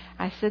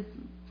 I said,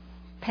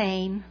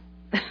 "Pain."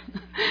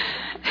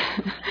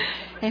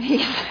 And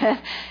he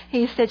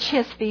said, "She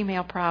has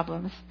female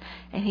problems."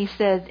 And he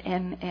said,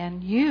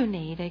 and you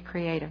need a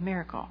creative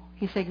miracle.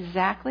 He said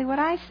exactly what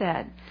I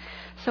said.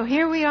 So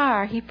here we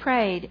are. He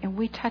prayed, and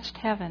we touched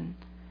heaven.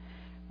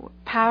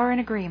 Power and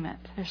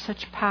agreement. There's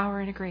such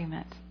power in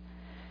agreement.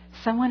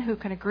 Someone who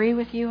can agree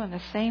with you on the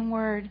same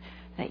word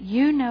that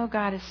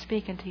God is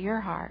speaking to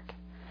your heart.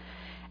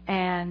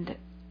 And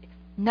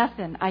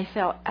nothing,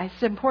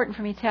 it's important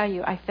for me to tell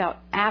you, I felt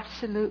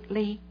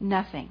absolutely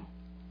nothing.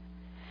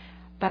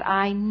 But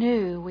I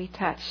knew we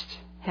touched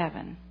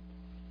heaven.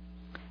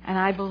 And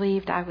I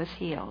believed I was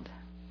healed.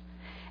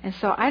 And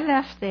so I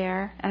left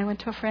there, and I went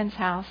to a friend's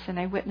house, and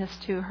I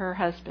witnessed to her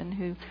husband,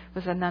 who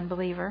was a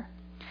non-believer.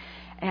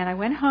 And I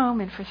went home,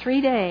 and for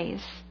 3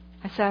 days,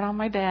 I sat on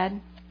my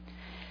bed,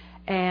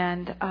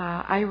 and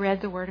I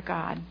read the Word of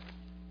God.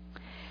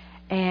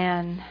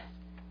 And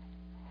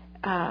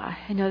I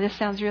know this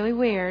sounds really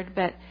weird,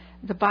 but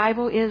the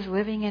Bible is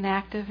living and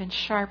active and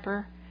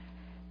sharper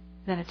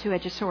than a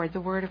two-edged sword. The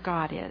Word of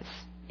God is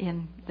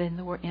in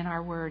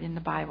our Word, in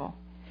the Bible.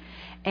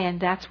 And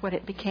that's what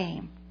it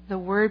became. The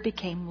Word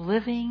became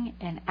living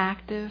and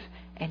active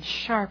and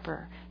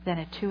sharper than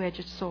a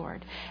two-edged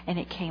sword. And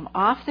it came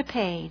off the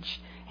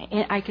page,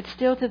 and I could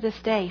still to this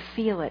day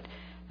feel it.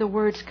 The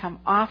words come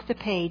off the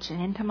page and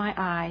into my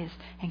eyes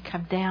and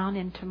come down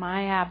into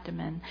my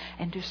abdomen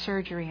and do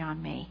surgery on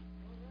me.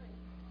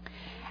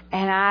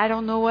 And I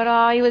don't know what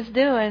all he was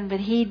doing, but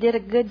he did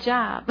a good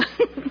job.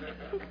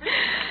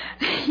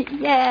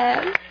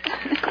 Yes.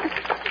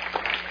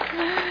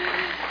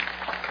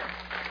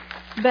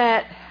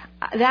 But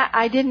that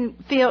I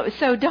didn't feel.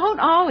 So don't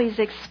always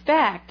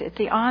expect at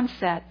the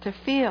onset to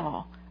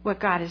feel what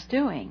God is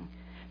doing.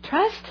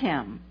 Trust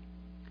Him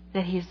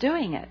that He's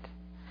doing it.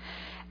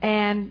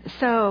 And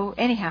so,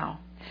 anyhow,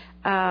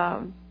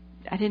 I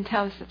didn't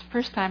tell this the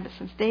first time, but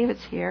since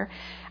David's here,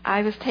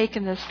 I was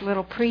taking this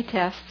little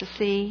pre-test to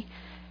see,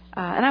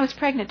 and I was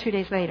pregnant 2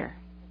 days later,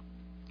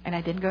 and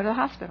I didn't go to the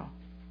hospital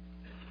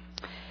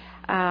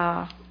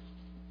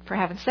for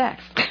having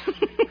sex.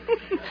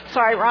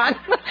 Sorry, Ron,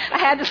 I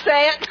had to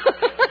say it.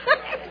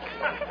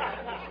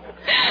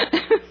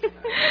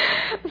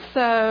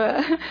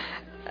 So,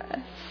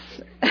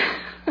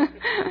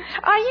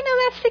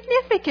 that's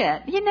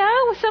significant.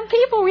 Some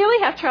people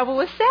really have trouble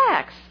with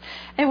sex.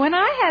 And when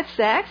I had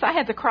sex, I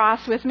had the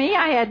cross with me.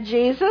 I had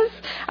Jesus.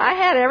 I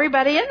had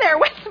everybody in there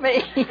with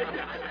me.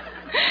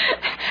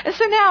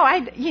 So now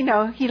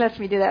He lets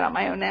me do that on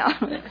my own now.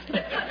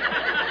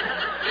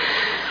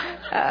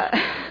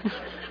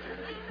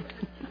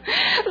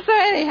 So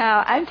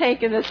anyhow, I'm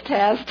taking this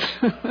test.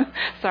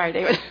 Sorry,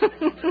 David.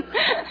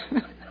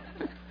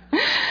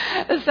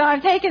 So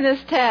I'm taking this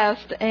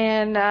test,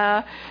 and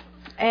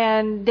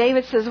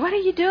David says, "What are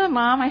you doing,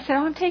 Mom?" I said,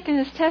 "Oh, I'm taking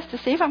this test to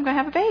see if I'm going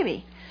to have a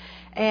baby."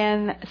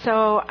 And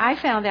so I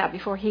found out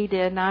before he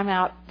did, and I'm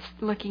out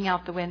looking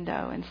out the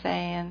window and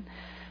saying,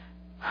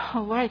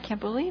 "Oh Lord, I can't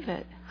believe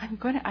it.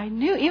 I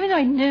knew, even though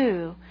I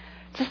knew,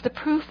 just the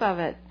proof of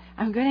it,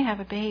 I'm going to have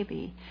a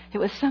baby." It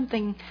was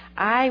something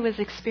I was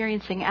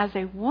experiencing as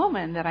a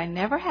woman that I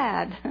never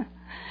had.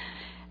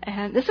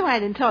 And this is why I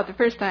didn't tell it the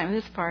first time,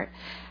 this part.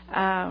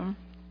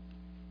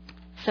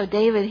 So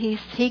David,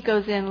 he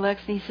goes in,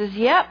 looks, and he says,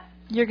 "Yep,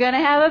 you're going to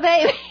have a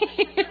baby."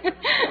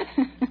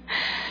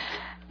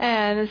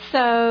 And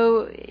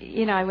so,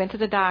 I went to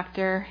the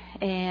doctor,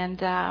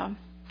 and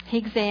he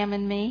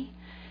examined me.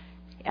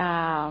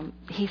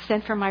 He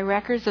sent for my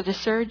records of the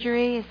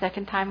surgery. The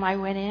second time I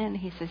went in,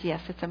 he says,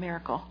 "Yes, it's a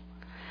miracle."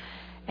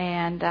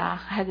 And I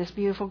had this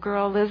beautiful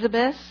girl,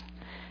 Elizabeth,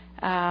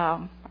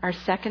 our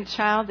second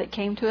child that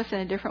came to us in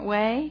a different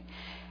way,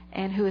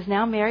 and who is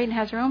now married and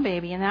has her own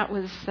baby. And that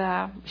was,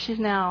 she's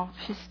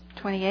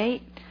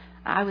 28.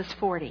 I was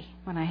 40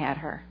 when I had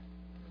her.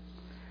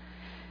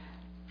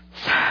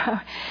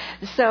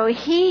 So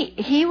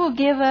he will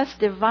give us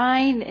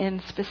divine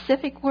and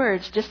specific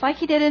words, just like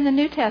he did in the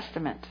New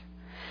Testament.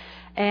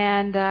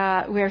 And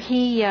where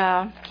he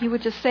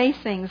would just say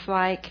things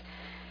like,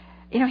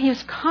 he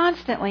was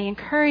constantly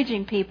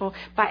encouraging people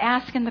by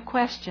asking the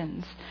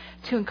questions,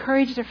 to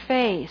encourage their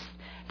faith,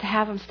 to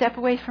have them step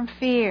away from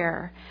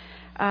fear.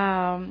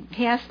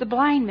 He asked the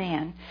blind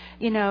man,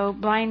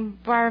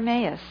 blind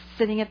Bartimaeus,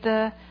 sitting at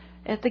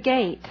the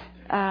gate.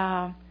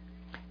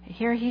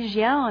 Here he's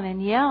yelling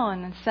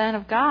and the Son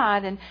of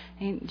God, and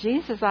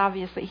Jesus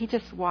obviously, he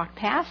just walked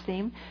past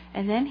him,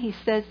 and then he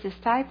says to his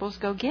disciples,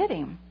 "Go get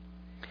him."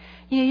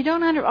 You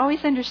don't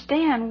always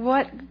understand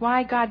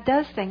why God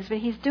does things, but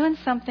he's doing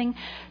something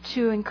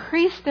to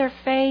increase their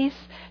faith,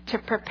 to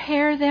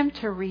prepare them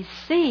to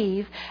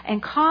receive,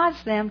 and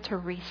cause them to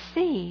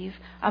receive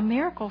a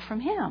miracle from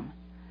him.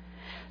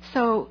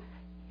 So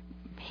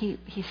he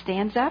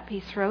stands up, he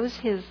throws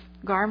his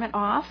garment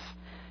off,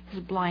 his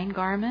blind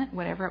garment,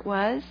 whatever it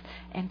was,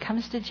 and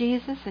comes to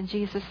Jesus, and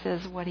Jesus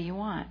says, "What do you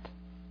want?"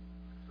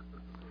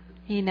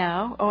 It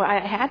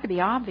had to be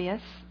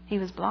obvious. He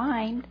was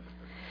blind.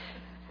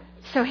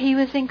 So he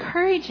was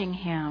encouraging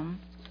him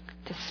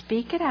to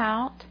speak it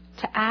out,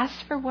 to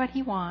ask for what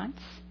he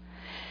wants.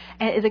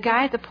 And the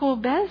guy at the pool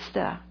of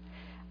Bethesda,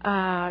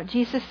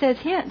 Jesus said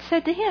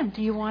to him,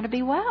 "Do you want to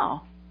be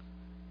well?"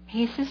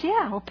 He says,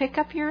 "Yeah, well, pick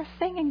up your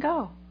thing and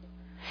go."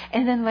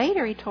 And then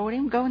later he told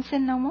him, "Go and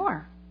sin no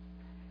more."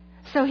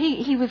 So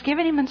he was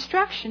giving him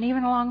instruction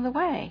even along the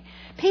way.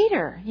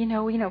 Peter,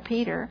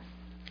 Peter,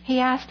 he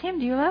asked him,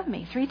 "Do you love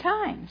me?" 3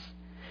 times.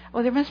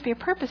 Well, there must be a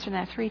purpose in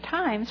that 3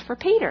 times for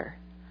Peter.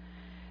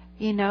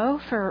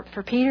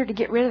 For Peter to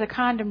get rid of the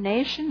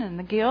condemnation and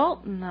the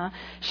guilt and the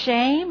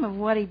shame of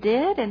what he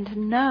did, and to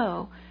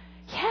know,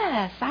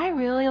 yes, I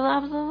really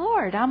love the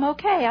Lord. I'm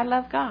okay. I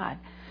love God.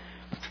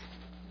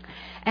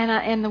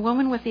 And the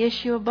woman with the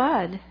issue of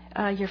blood,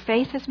 your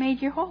faith has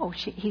made you whole,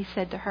 he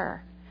said to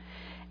her.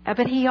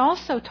 But he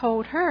also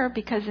told her,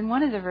 because in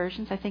one of the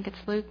versions, I think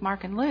it's Luke,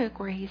 Mark and Luke,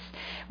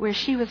 where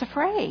she was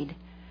afraid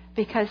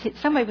because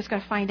somebody was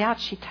going to find out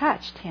she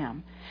touched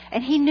him.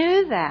 And he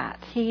knew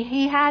that.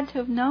 He had to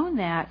have known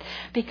that,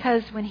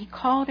 because when he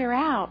called her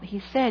out, he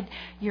said,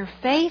 "Your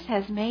faith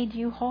has made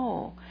you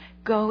whole.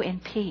 Go in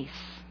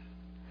peace."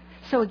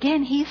 So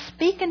again, he's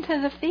speaking to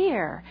the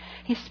fear.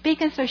 He's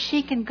speaking so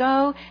she can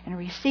go and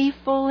receive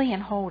fully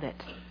and hold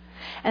it.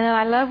 And then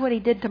I love what he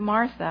did to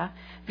Martha.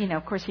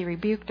 Of course, he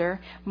rebuked her.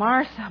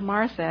 "Martha,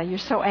 Martha, you're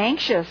so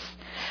anxious."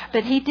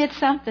 But he did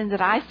something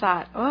that I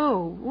thought,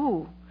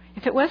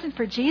 if it wasn't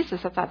for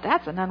Jesus, I thought,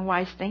 that's an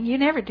unwise thing. You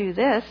never do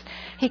this.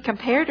 He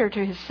compared her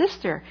to his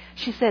sister.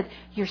 She said,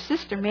 "Your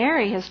sister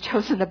Mary has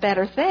chosen the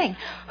better thing."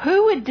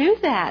 Who would do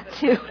that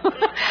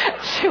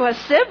to a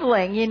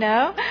sibling,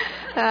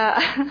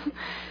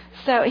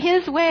 So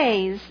his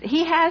ways,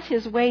 he has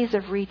his ways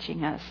of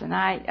reaching us.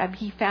 And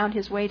he found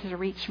his way to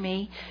reach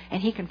me,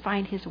 and he can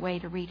find his way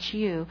to reach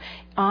you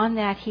on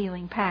that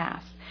healing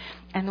path.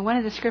 And one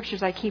of the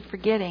scriptures I keep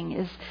forgetting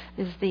is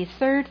the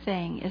third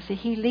thing, is that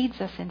he leads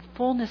us in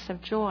fullness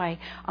of joy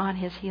on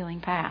his healing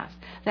path.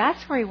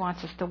 That's where he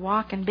wants us to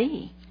walk and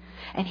be.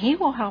 And he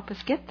will help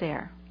us get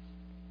there.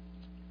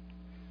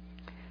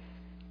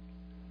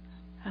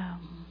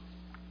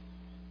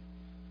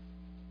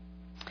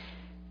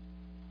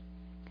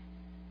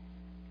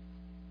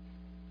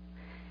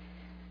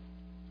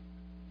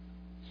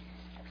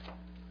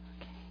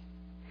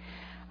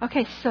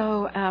 Okay,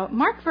 so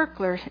Mark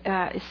Verkler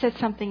said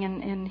something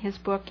in his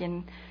book,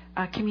 in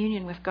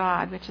Communion with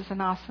God, which is an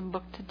awesome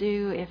book to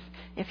do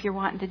if you're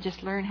wanting to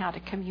just learn how to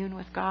commune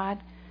with God.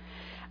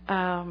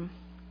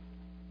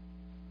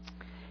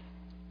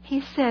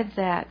 He said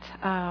that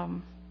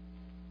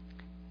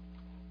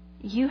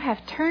you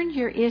have turned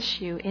your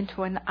issue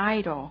into an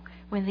idol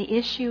when the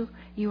issue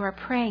you are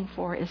praying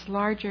for is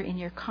larger in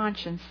your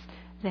conscience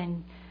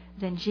than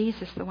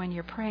Jesus, the one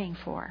you're praying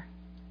for.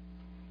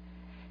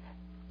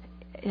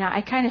 Now,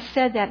 I kind of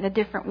said that in a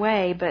different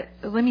way, but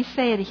let me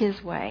say it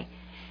his way.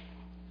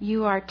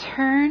 You have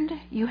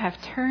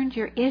turned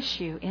your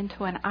issue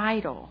into an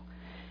idol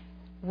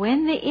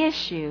when the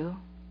issue,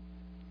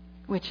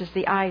 which is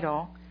the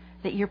idol,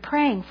 that you're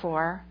praying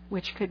for,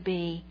 which could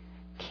be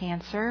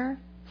cancer,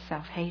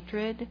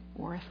 self-hatred,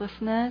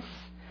 worthlessness,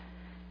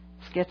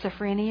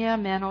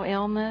 schizophrenia, mental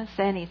illness,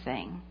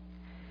 anything.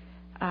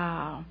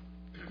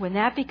 When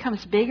that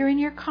becomes bigger in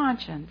your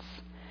conscience,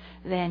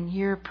 then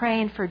you're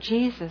praying for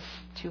Jesus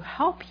to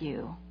help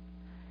you,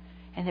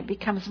 and it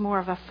becomes more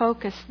of a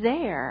focus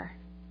there.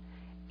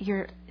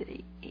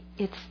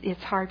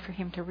 It's hard for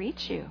him to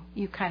reach you.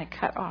 You kind of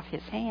cut off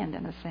his hand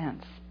in a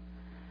sense.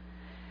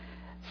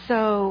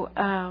 So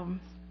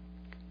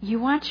you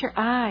want your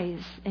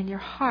eyes and your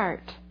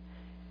heart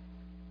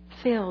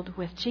filled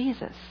with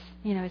Jesus.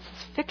 You know, it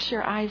says, fix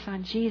your eyes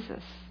on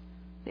Jesus,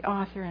 the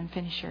author and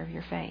finisher of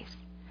your faith.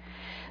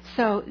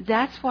 So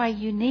that's why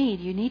you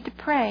need to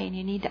pray, and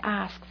you need to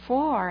ask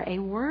for a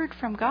word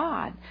from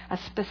God, a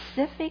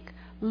specific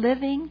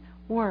living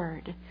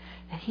word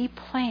that he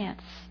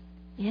plants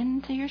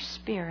into your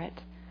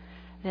spirit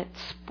that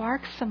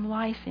sparks some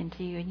life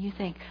into you, and you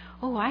think,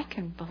 oh, I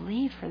can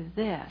believe for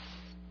this.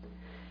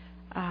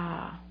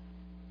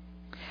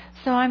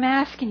 So I'm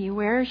asking you,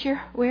 where are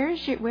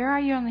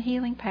you on the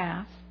healing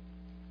path?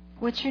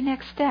 What's your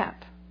next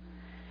step?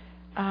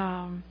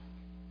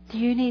 Do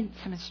you need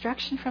some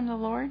instruction from the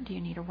Lord? Do you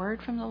need a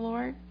word from the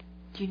Lord?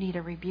 Do you need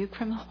a rebuke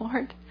from the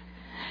Lord?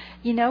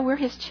 You know, we're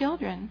his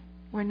children.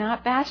 We're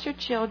not bastard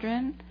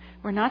children.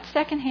 We're not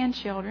second-hand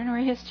children. We're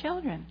his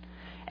children.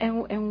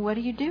 And what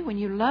do? When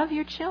you love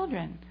your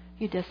children,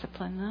 you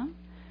discipline them.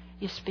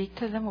 You speak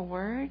to them a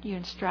word. You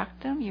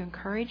instruct them. You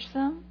encourage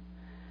them.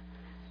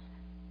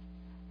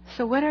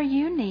 So what are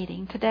you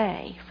needing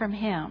today from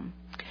him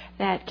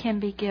that can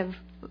be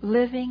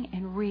living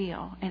and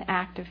real and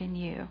active in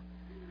you?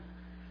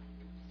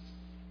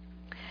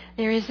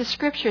 There is a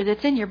scripture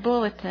that's in your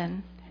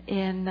bulletin.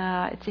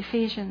 It's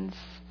Ephesians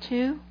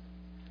 2.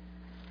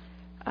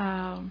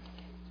 That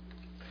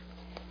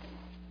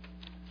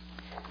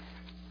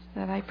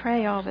I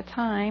pray all the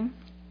time.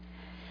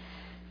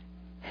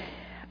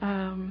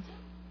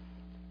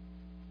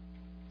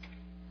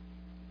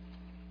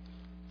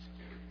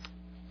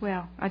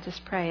 Well, I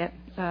just pray it.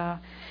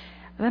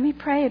 Let me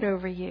pray it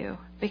over you,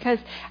 because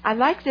I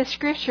like this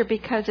scripture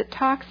because it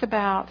talks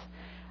about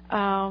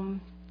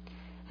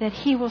that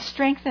he will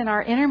strengthen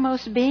our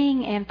innermost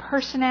being and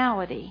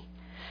personality.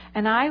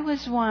 And I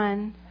was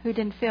one who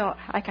didn't feel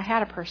like I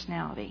had a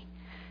personality.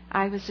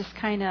 I was just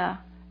kind of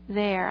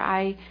there.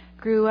 I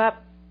grew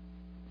up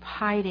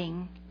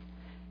hiding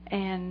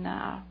and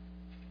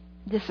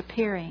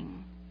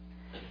disappearing,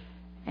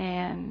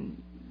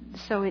 and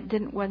so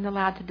it wasn't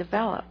allowed to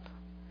develop.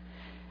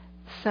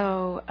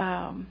 So,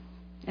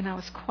 and I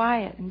was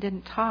quiet and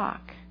didn't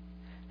talk.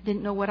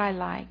 Didn't know what I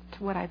liked,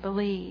 what I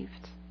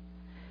believed.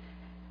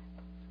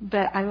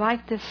 But I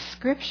liked this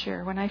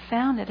scripture. When I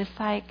found it, it's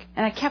like,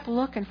 and I kept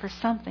looking for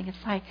something.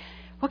 It's like,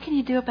 what can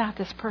you do about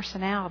this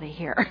personality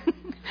here?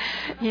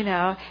 You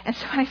know? And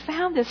so when I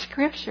found this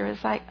scripture,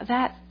 it's like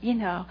that, you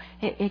know,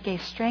 it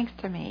gave strength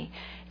to me,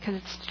 because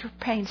it's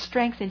paying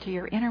strength into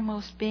your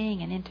innermost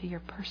being and into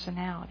your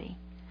personality.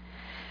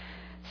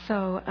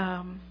 So,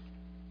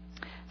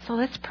 so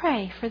let's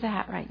pray for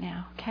that right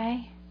now,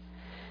 okay?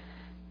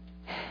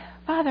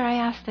 Father, I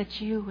ask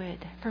that you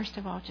would, first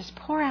of all, just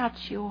pour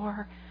out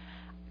your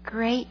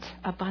great,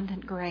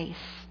 abundant grace.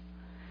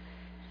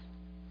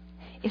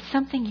 It's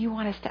something you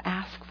want us to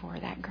ask for,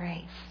 that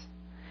grace.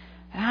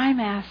 And I'm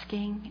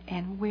asking,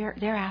 and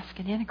they're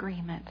asking in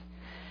agreement,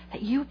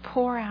 that you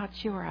pour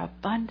out your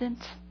abundant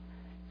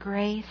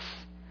grace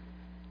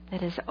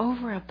that is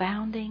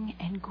overabounding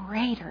and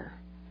greater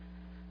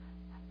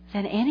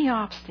than any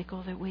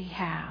obstacle that we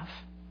have,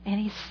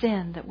 any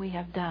sin that we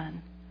have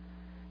done.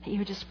 That you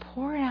would just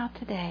pour it out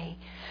today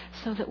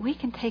so that we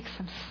can take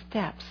some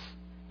steps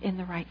in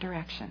the right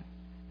direction.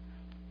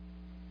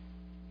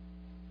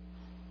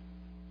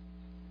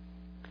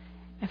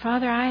 And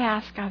Father, I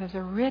ask out of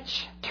the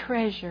rich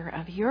treasure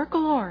of your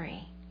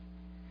glory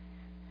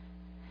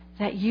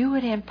that you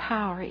would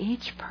empower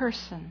each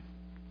person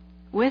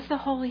with the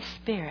Holy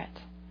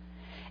Spirit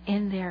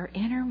in their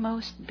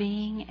innermost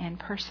being and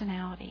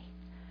personality.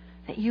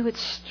 That you would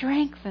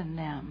strengthen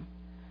them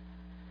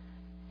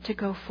to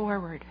go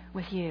forward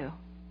with you.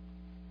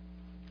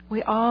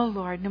 We all,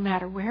 Lord, no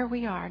matter where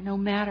we are,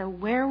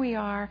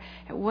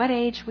 at what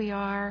age we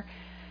are,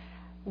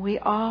 we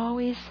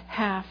always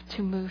have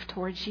to move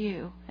towards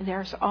you. And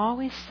there's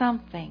always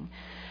something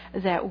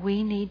that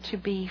we need to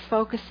be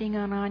focusing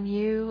on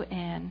you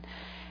and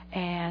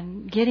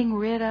getting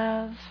rid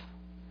of.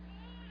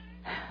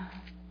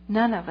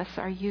 None of us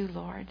are you,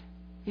 Lord.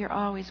 You're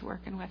always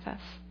working with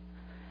us.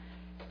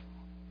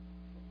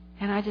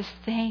 And I just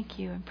thank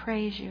you and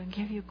praise you and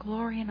give you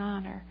glory and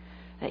honor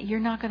that you're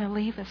not going to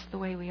leave us the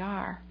way we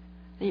are,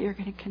 that you're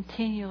going to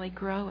continually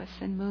grow us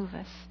and move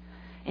us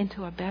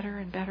into a better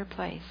and better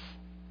place.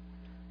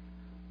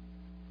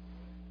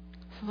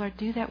 So, Lord,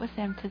 do that with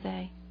them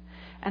today.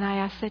 And I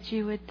ask that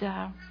you would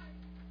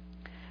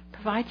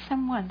provide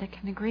someone that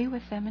can agree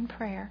with them in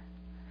prayer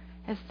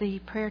as the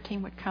prayer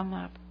team would come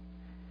up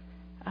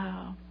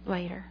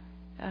later,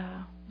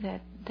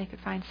 that they could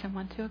find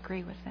someone to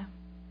agree with them.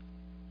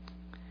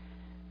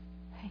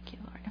 Thank you,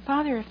 Lord. And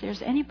Father, if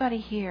there's anybody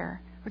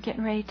here, we're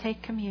getting ready to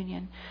take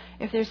communion.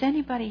 If there's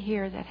anybody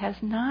here that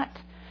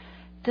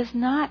does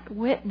not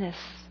witness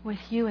with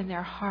you in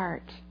their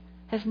heart,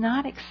 has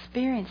not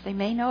experienced, they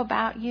may know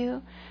about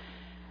you,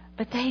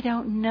 but they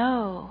don't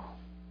know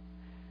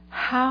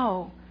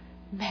how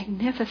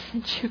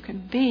magnificent you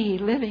can be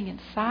living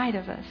inside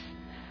of us.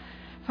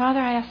 Father,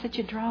 I ask that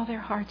you draw their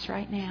hearts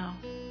right now.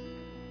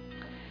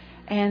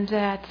 And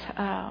that,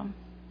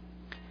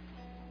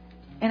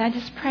 and I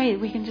just pray,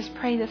 we can just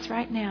pray this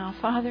right now.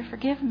 Father,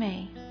 forgive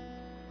me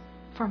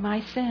for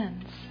my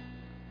sins.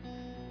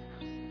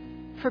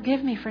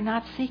 Forgive me for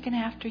not seeking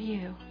after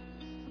you.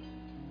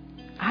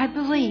 I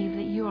believe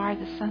that you are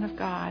the Son of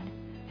God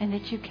and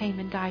that you came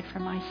and died for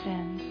my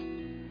sins.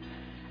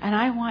 And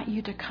I want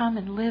you to come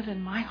and live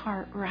in my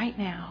heart right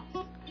now.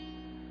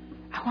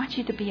 I want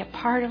you to be a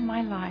part of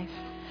my life.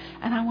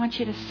 And I want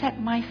you to set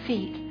my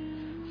feet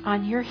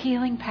on your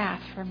healing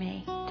path for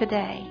me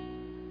today.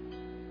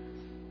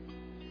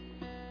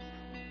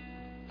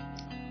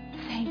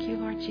 Thank you,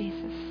 Lord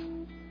Jesus.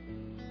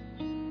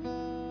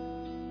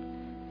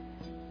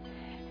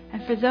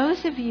 And for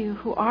those of you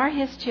who are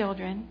His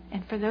children,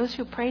 and for those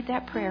who prayed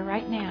that prayer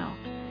right now,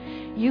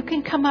 you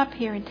can come up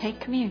here and take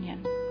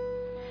communion.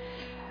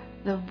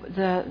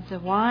 The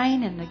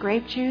wine and the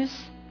grape juice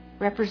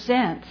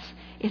represents,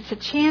 it's a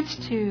chance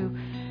to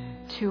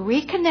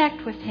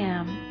reconnect with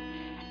Him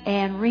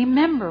and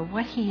remember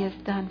what He has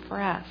done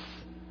for us.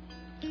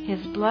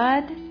 His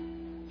blood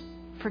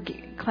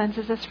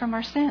cleanses us from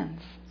our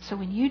sins. So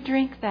when you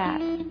drink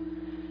that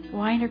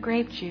wine or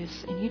grape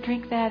juice and you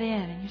drink that in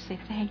and you say,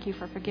 thank you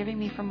for forgiving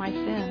me for my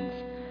sins,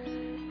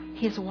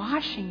 He's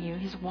washing you.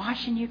 He's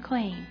washing you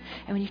clean.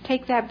 And when you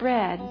take that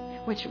bread,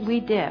 which we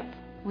dip,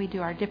 we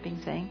do our dipping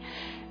thing,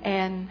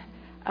 and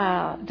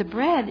the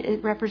bread,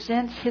 it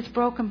represents His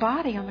broken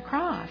body on the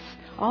cross.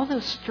 All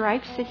those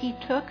stripes that He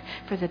took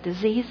for the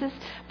diseases,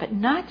 but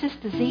not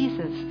just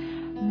diseases,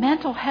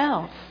 mental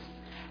health,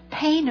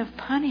 pain of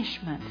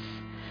punishments,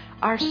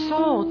 our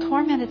soul,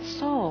 tormented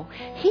soul.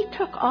 He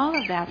took all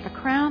of that, the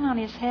crown on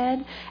His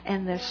head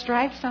and the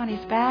stripes on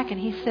His back, and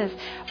He says,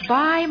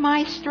 by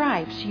my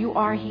stripes you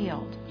are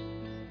healed.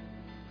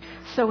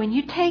 So when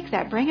you take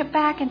that, bring it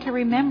back into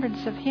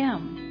remembrance of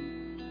Him.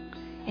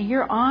 And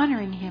you're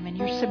honoring Him and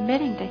you're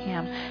submitting to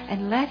Him,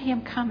 and let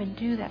Him come and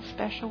do that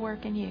special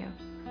work in you.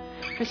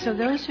 So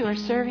those who are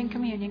serving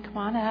communion, come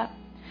on up.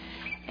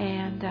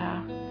 And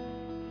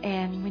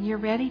when you're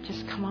ready,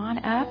 just come on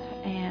up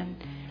and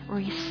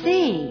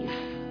receive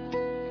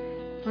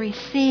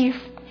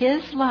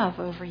His love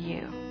over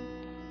you.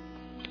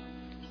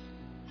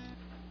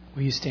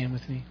 Will you stand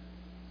with me?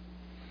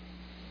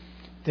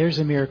 There's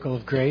a miracle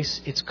of grace.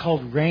 It's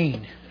called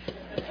rain.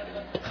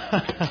 All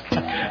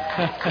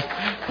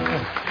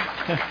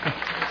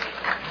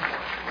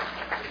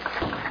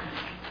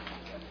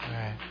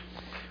right.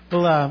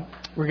 Well,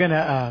 we're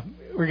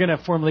gonna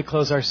formally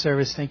close our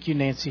service. Thank you,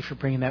 Nancy, for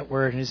bringing that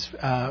word. And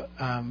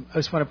I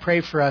just want to pray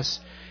for us.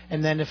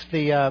 And then if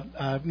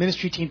the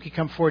ministry team could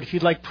come forward, if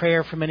you'd like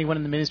prayer from anyone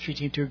in the ministry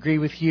team to agree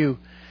with you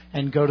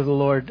and go to the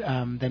Lord,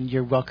 then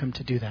you're welcome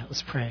to do that.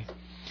 Let's pray.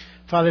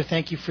 Father,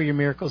 thank you for your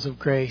miracles of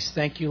grace.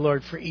 Thank you,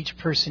 Lord, for each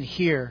person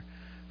here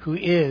who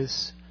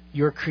is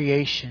your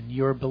creation,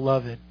 your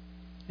beloved.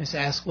 Just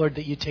ask, Lord,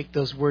 that you take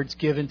those words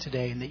given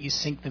today and that you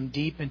sink them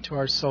deep into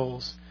our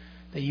souls,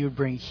 that you would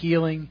bring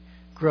healing,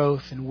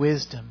 growth, and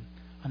wisdom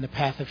on the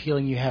path of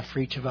healing you have for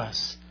each of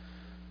us.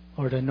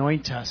 Lord,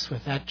 anoint us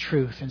with that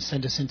truth and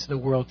send us into the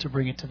world to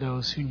bring it to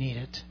those who need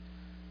it.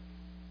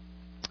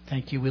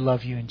 Thank you. We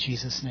love you in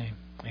Jesus' name.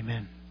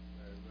 Amen.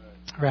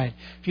 All right.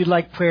 If you'd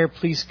like prayer,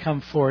 please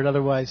come forward.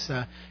 Otherwise,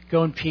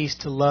 go in peace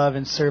to love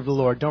and serve the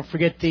Lord. Don't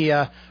forget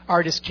the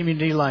Artist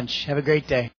Community Lunch. Have a great day.